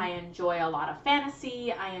RPGs. Mm-hmm. I enjoy a lot of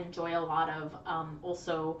fantasy. I enjoy a lot of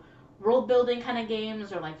also world-building kind of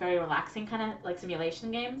games, or like very relaxing kind of like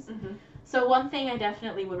simulation games. Mm-hmm. So one thing I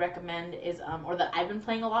definitely would recommend is, or that I've been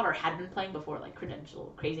playing a lot or had been playing before, like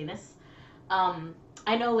credential craziness.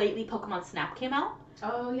 I know lately Pokemon Snap came out.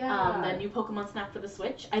 Oh yeah. The new Pokemon Snap for the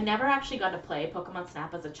Switch. I never actually got to play Pokemon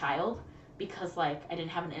Snap as a child because like I didn't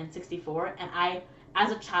have an N64, and I,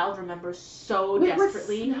 as a child, remember so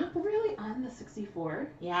desperately. Was Snap really on the 64?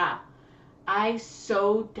 Yeah. I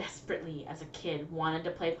so desperately, as a kid, wanted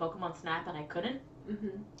to play Pokemon Snap, and I couldn't.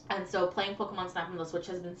 Mm-hmm. And so playing Pokemon Snap on the Switch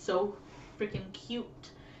has been so freaking cute.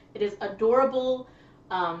 It is adorable.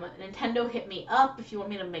 Nintendo, hit me up if you want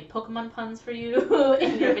me to make Pokemon puns for you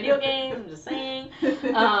in your video game. I'm just saying.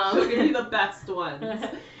 She'll give you the best ones.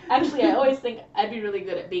 Actually, I always think I'd be really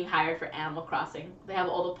good at being hired for Animal Crossing. They have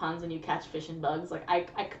all the puns and you catch fish and bugs. Like, I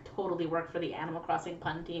could totally work for the Animal Crossing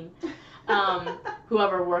pun team.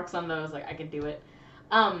 Whoever works on those, like, I could do it.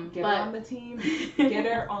 Get her on the team. Get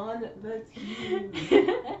her on the team.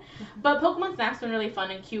 But Pokemon Snap's been really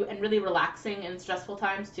fun and cute and really relaxing in stressful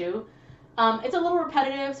times, too. It's a little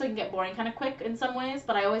repetitive, so it can get boring kind of quick in some ways,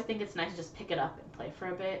 but I always think it's nice to just pick it up and play for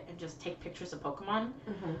a bit and just take pictures of Pokemon.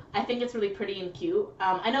 Mm-hmm. I think it's really pretty and cute.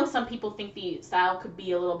 I know some people think the style could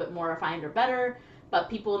be a little bit more refined or better, but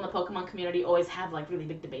people in the Pokemon community always have like really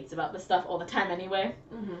big debates about this stuff all the time anyway.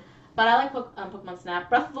 Mm-hmm. But I like Pokemon Snap.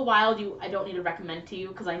 Breath of the Wild, I don't need to recommend to you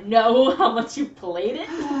because I know how much you've played it.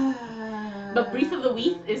 But Breath of the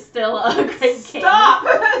Weath is still a great game. Stop!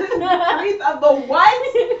 Breath of the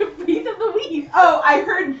what? Breath of the Weath. Oh, I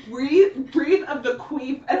heard breathe of the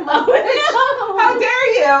queef, and I'm like, Oh, no. how dare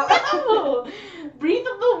you? No. Breath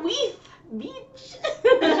of the Weath. Beach.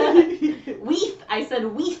 Weath. I said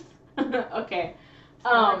Weath. Okay.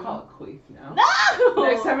 I call it queef now. No!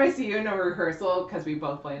 Next time I see you in a rehearsal, because we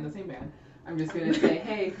both play in the same band, I'm just going to say,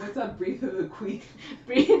 hey, what's up, Breathe of the Queef?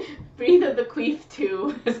 Breathe of the Queef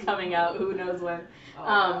 2 is coming out. Who knows when. Oh,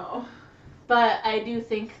 no. But I do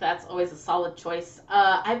think that's always a solid choice.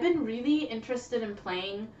 I've been really interested in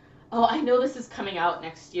playing... Oh, I know this is coming out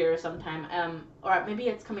next year sometime. Or maybe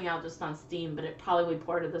it's coming out just on Steam, but it probably will be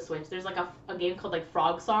ported to the Switch. There's like a game called like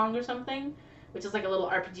Frog Song or something, which is like a little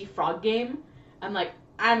RPG frog game. I'm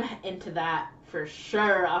into that for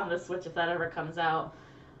sure on the Switch if that ever comes out.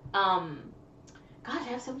 God, I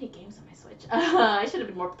have so many games on my Switch. I should have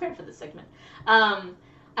been more prepared for this segment. I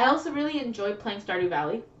also really enjoyed playing Stardew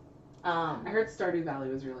Valley. I heard Stardew Valley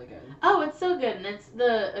was really good. Oh, it's so good, and it's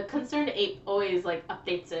the Concerned Ape always like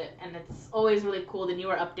updates it, and it's always really cool. The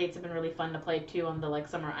newer updates have been really fun to play too on the like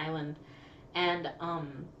Summer Island, and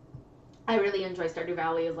I really enjoy Stardew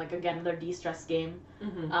Valley as like again another de-stress game.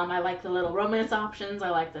 Mm-hmm. I like the little romance options. I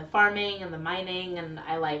like the farming and the mining, and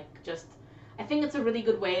I think it's a really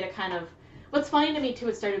good way to kind of. What's funny to me too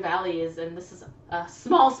with Stardew Valley is, and this is a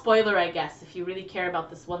small spoiler, I guess, if you really care about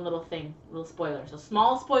this one little thing, little spoiler. So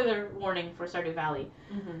small spoiler warning for Stardew Valley.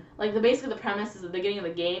 Mm-hmm. Like basically the premise is at the beginning of the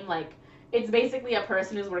game, like it's basically a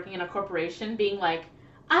person who's working in a corporation being like,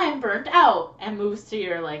 I'm burnt out, and moves to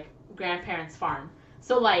your like grandparents' farm.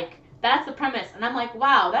 So like that's the premise, and I'm like,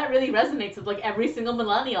 wow, that really resonates with like every single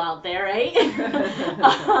millennial out there, right?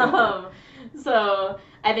 So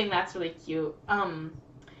I think that's really cute.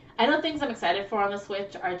 I know things I'm excited for on the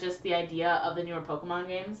Switch are just the idea of the newer Pokemon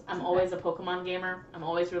games. I'm always a Pokemon gamer. I'm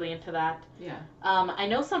always really into that. Yeah. I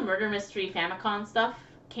know some Murder Mystery Famicom stuff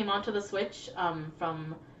came onto the Switch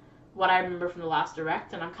from what I remember from the last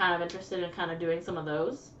Direct, and I'm kind of interested in kind of doing some of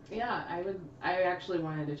those. Yeah, I actually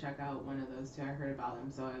wanted to check out one of those too. I heard about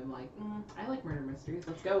them, so I'm like, I like murder mysteries.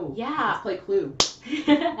 Let's go. Yeah. Let's play Clue.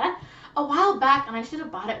 A while back, and I should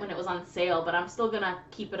have bought it when it was on sale, but I'm still gonna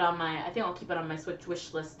keep it on my. I think I'll keep it on my Switch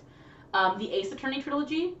wish list. The Ace Attorney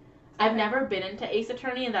trilogy. I've never been into Ace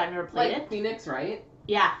Attorney, and I've never played it. Phoenix, right?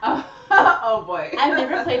 Yeah. Oh boy. I've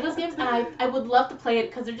never played those games, and I would love to play it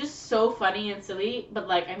because they're just so funny and silly. But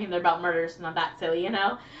like, I mean, they're about murder, so not that silly, you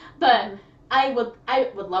know. But I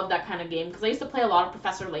would love that kind of game because I used to play a lot of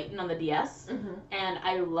Professor Layton on the DS, and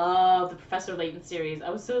I love the Professor Layton series. I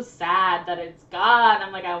was so sad that it's gone.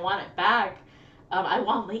 I'm like, I want it back. I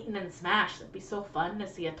want Layton in Smash. It'd be so fun to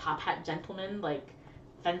see a top hat gentleman like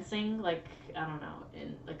fencing, like I don't know,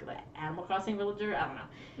 in like the Animal Crossing villager. I don't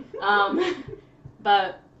know.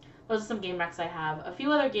 But those are some game recs I have. A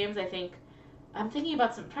few other games I think. I'm thinking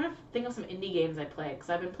about trying to think of some indie games I play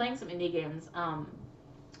because I've been playing some indie games.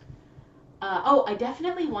 I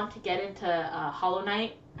definitely want to get into Hollow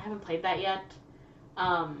Knight. I haven't played that yet.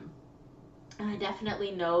 And I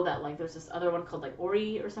definitely know that like there's this other one called like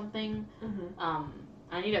Ori or something.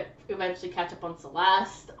 I need to eventually catch up on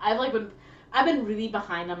Celeste. I've been really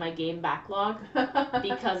behind on my game backlog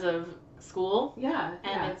because of school. Yeah.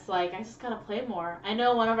 And it's like I just gotta play more. I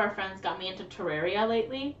know one of our friends got me into Terraria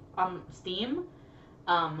lately on Steam.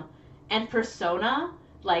 And Persona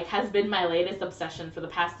like has been my latest obsession for the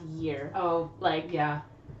past year. Oh, like yeah.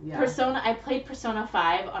 Persona. I played Persona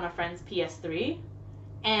 5 on a friend's PS3,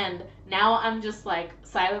 and now I'm just like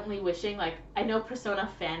silently wishing like I know Persona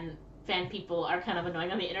fan people are kind of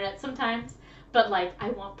annoying on the internet sometimes, but like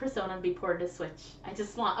I want Persona to be ported to Switch. I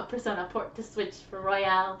just want a Persona port to Switch for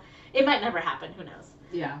Royale. It might never happen. Who knows?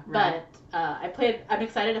 Yeah. Right. But I'm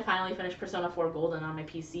excited to finally finish Persona 4 Golden on my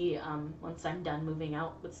PC. Once I'm done moving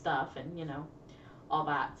out with stuff and all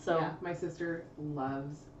that. So yeah, my sister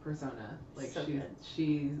loves Persona. Like so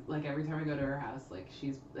she's like every time I go to her house, like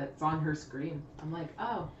that's on her screen. I'm like,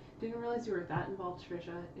 oh, didn't realize you were that involved,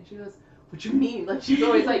 Trisha. And she goes, what you mean? Like she's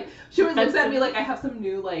always like she always looks at me like I have some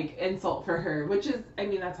new like insult for her, which is I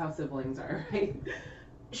mean that's how siblings are, right?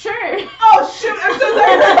 Sure. Oh shoot! I'm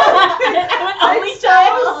so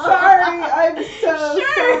sorry. I'm so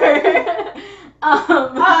sorry.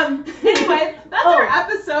 Anyway, that's our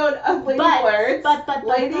episode of Lady Blurds.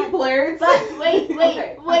 Lady Blurds. But wait,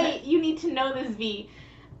 okay. You need to know this, V.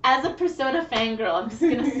 As a Persona fangirl, I'm just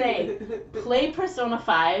gonna say, play Persona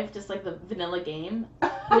 5, just like the vanilla game,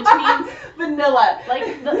 which means vanilla. Like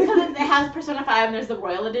because it has Persona 5 and there's the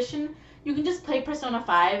Royal Edition. You can just play Persona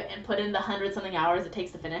 5 and put in the 100-something hours it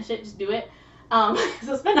takes to finish it. Just do it.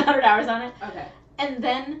 So spend 100 hours on it. Okay. And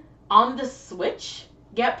then on the Switch,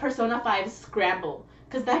 get Persona 5 Scramble.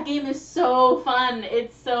 Because that game is so fun.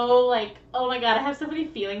 It's so, like, oh my god, I have so many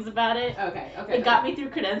feelings about it. Okay. It got me through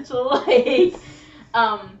Credential. Like,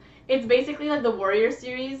 it's basically like the Warrior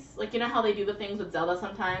series. Like, you know how they do the things with Zelda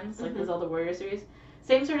sometimes? Like the Zelda Warrior series?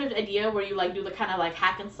 Same sort of idea where you like do the kind of like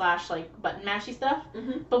hack and slash like button mashy stuff,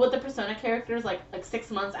 but with the Persona characters like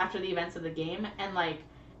 6 months after the events of the game, and like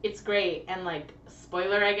it's great. And like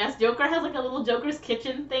spoiler, I guess Joker has like a little Joker's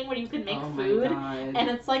kitchen thing where you can make food, and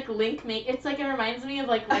it's like It's like it reminds me of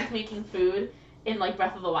like Link making food in like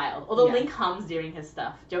Breath of the Wild. Although Link hums during his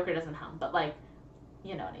stuff, Joker doesn't hum, but like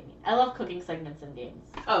you know what I mean. I love cooking segments in games.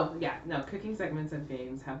 Oh yeah, no, cooking segments in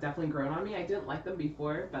games have definitely grown on me. I didn't like them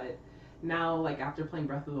before, but now, like, after playing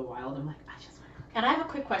Breath of the Wild, I'm like, I just want to cook. And I have a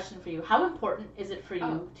quick question for you. How important is it for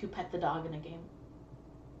you to pet the dog in a game?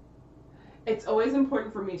 It's always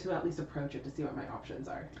important for me to at least approach it to see what my options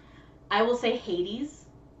are. I will say Hades.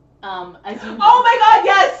 As you know. Oh my god,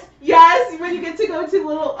 yes! Yes! When you get to go to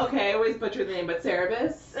little... Okay, I always butcher the name, but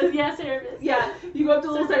Cerebus? Yeah, Cerebus. Yeah, you go up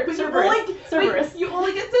to little Cerebus. Cerberus. You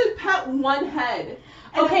only get to pet one head.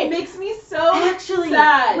 And okay. It makes me so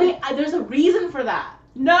sad. Wait, there's a reason for that.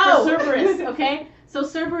 No! For Cerberus, okay? So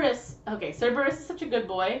Cerberus is such a good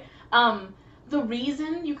boy. The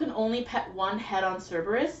reason you can only pet one head on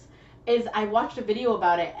Cerberus is I watched a video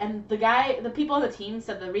about it, and the people on the team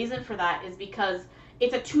said the reason for that is because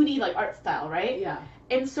it's a 2D like art style, right? Yeah.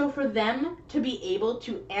 And so for them to be able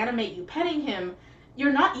to animate you petting him,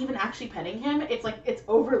 you're not even actually petting him. It's like it's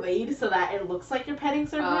overlaid so that it looks like you're petting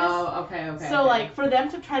Cerberus. Oh, okay. So like for them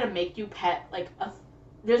to try to make you pet like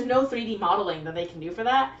there's no 3D modeling that they can do for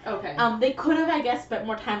that. Okay. They could have, I guess, spent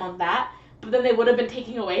more time on that, but then they would have been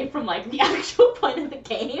taking away from like the actual point of the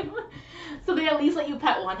game. So they at least let you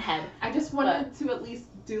pet one head. I just wanted to at least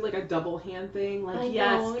do like a double hand thing, like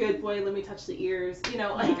yes, good boy, let me touch the ears. You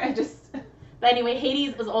know, like I just. But anyway,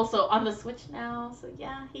 Hades is also on the Switch now, so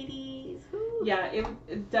yeah, Hades. Woo. Yeah,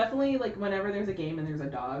 it definitely like whenever there's a game and there's a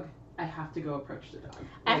dog, I have to go approach the dog.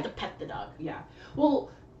 I have to pet the dog. Yeah.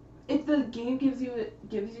 Well, if the game gives you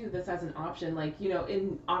this as an option, like you know,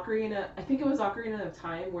 in Ocarina, I think it was Ocarina of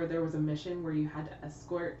Time, where there was a mission where you had to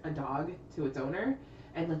escort a dog to its owner.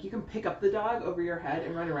 And like you can pick up the dog over your head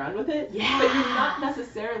and run around with it. Yeah. But you're not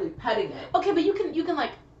necessarily petting it. Okay, but you can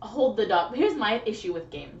like hold the dog. Here's my issue with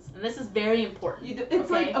games, and this is very important. It's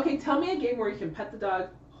like, okay, tell me a game where you can pet the dog,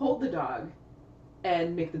 hold the dog,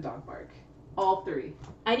 and make the dog bark. All three.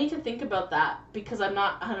 I need to think about that because I'm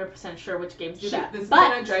not 100% sure which games do that. This is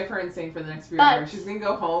gonna drive her insane for the next few hours. She's gonna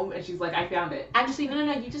go home and she's like, I found it. Actually,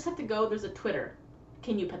 no. You just have to go. There's a Twitter.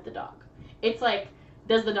 Can you pet the dog? It's like,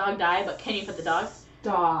 does the dog die? But can you pet the dog?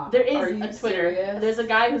 Stop. There is a Twitter. Serious? There's a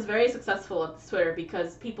guy who's very successful at Twitter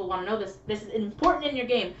because people want to know this. This is important in your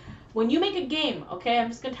game. When you make a game, okay, I'm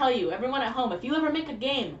just going to tell you, everyone at home, if you ever make a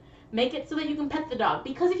game, make it so that you can pet the dog.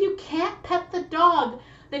 Because if you can't pet the dog,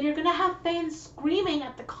 then you're going to have fans screaming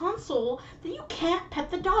at the console that you can't pet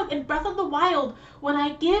the dog. In Breath of the Wild, when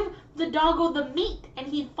I give the doggo the meat and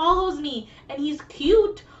he follows me and he's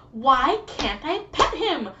cute, why can't I pet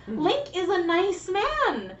him? Link is a nice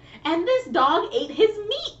man, and this dog ate his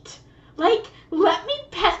meat. Like, let me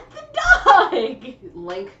pet the dog.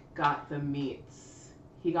 Link got the meats.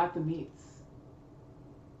 He got the meats.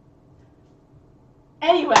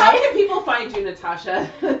 Anyway. How can people find you,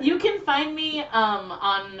 Natasha? You can find me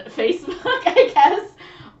on Facebook, I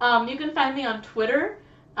guess. You can find me on Twitter.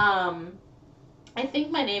 I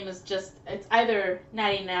think my name is just, it's either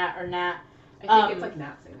Natty Nat or Nat. I think it's like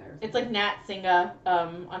Nat Singa. It's like Nat Singa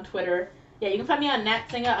on Twitter. Yeah, you can find me on Nat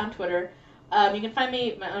Singa on Twitter. You can find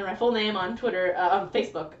me my full name on Twitter, on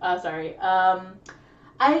Facebook. Sorry.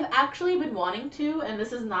 I've actually been wanting to, and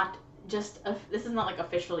this is not like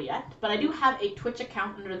official yet, but I do have a Twitch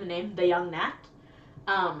account under the name The Young Nat,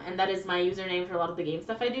 and that is my username for a lot of the game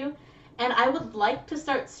stuff I do. And I would like to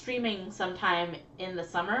start streaming sometime in the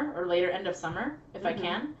summer or later end of summer if I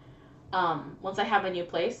can, once I have a new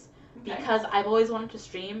place. Okay. Because I've always wanted to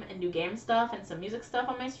stream and do game stuff and some music stuff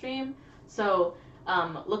on my stream. So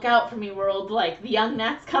look out for me, world. Like, the Young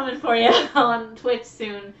Nat's coming for you on Twitch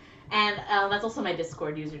soon. And that's also my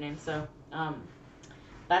Discord username. So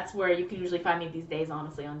that's where you can usually find me these days,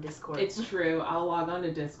 honestly, on Discord. It's true. I'll log on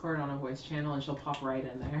to Discord on a voice channel and she'll pop right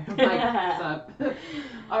in there. I'm like, what's up?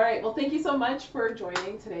 All right. Well, thank you so much for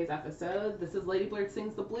joining today's episode. This is Lady Blurred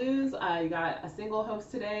Sings the Blues. I got a single host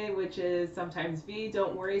today, which is Sometimes V.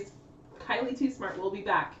 Don't worry, Kylie Too Smart will be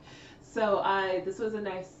back. So this was a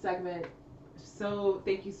nice segment. So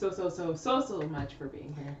thank you so much for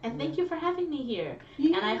being here. And thank you for having me here.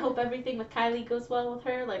 Yeah. And I hope everything with Kylie goes well with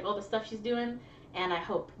her, like all the stuff she's doing. And I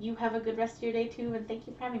hope you have a good rest of your day too. And thank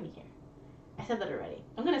you for having me here. I said that already.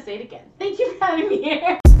 I'm going to say it again. Thank you for having me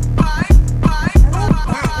here.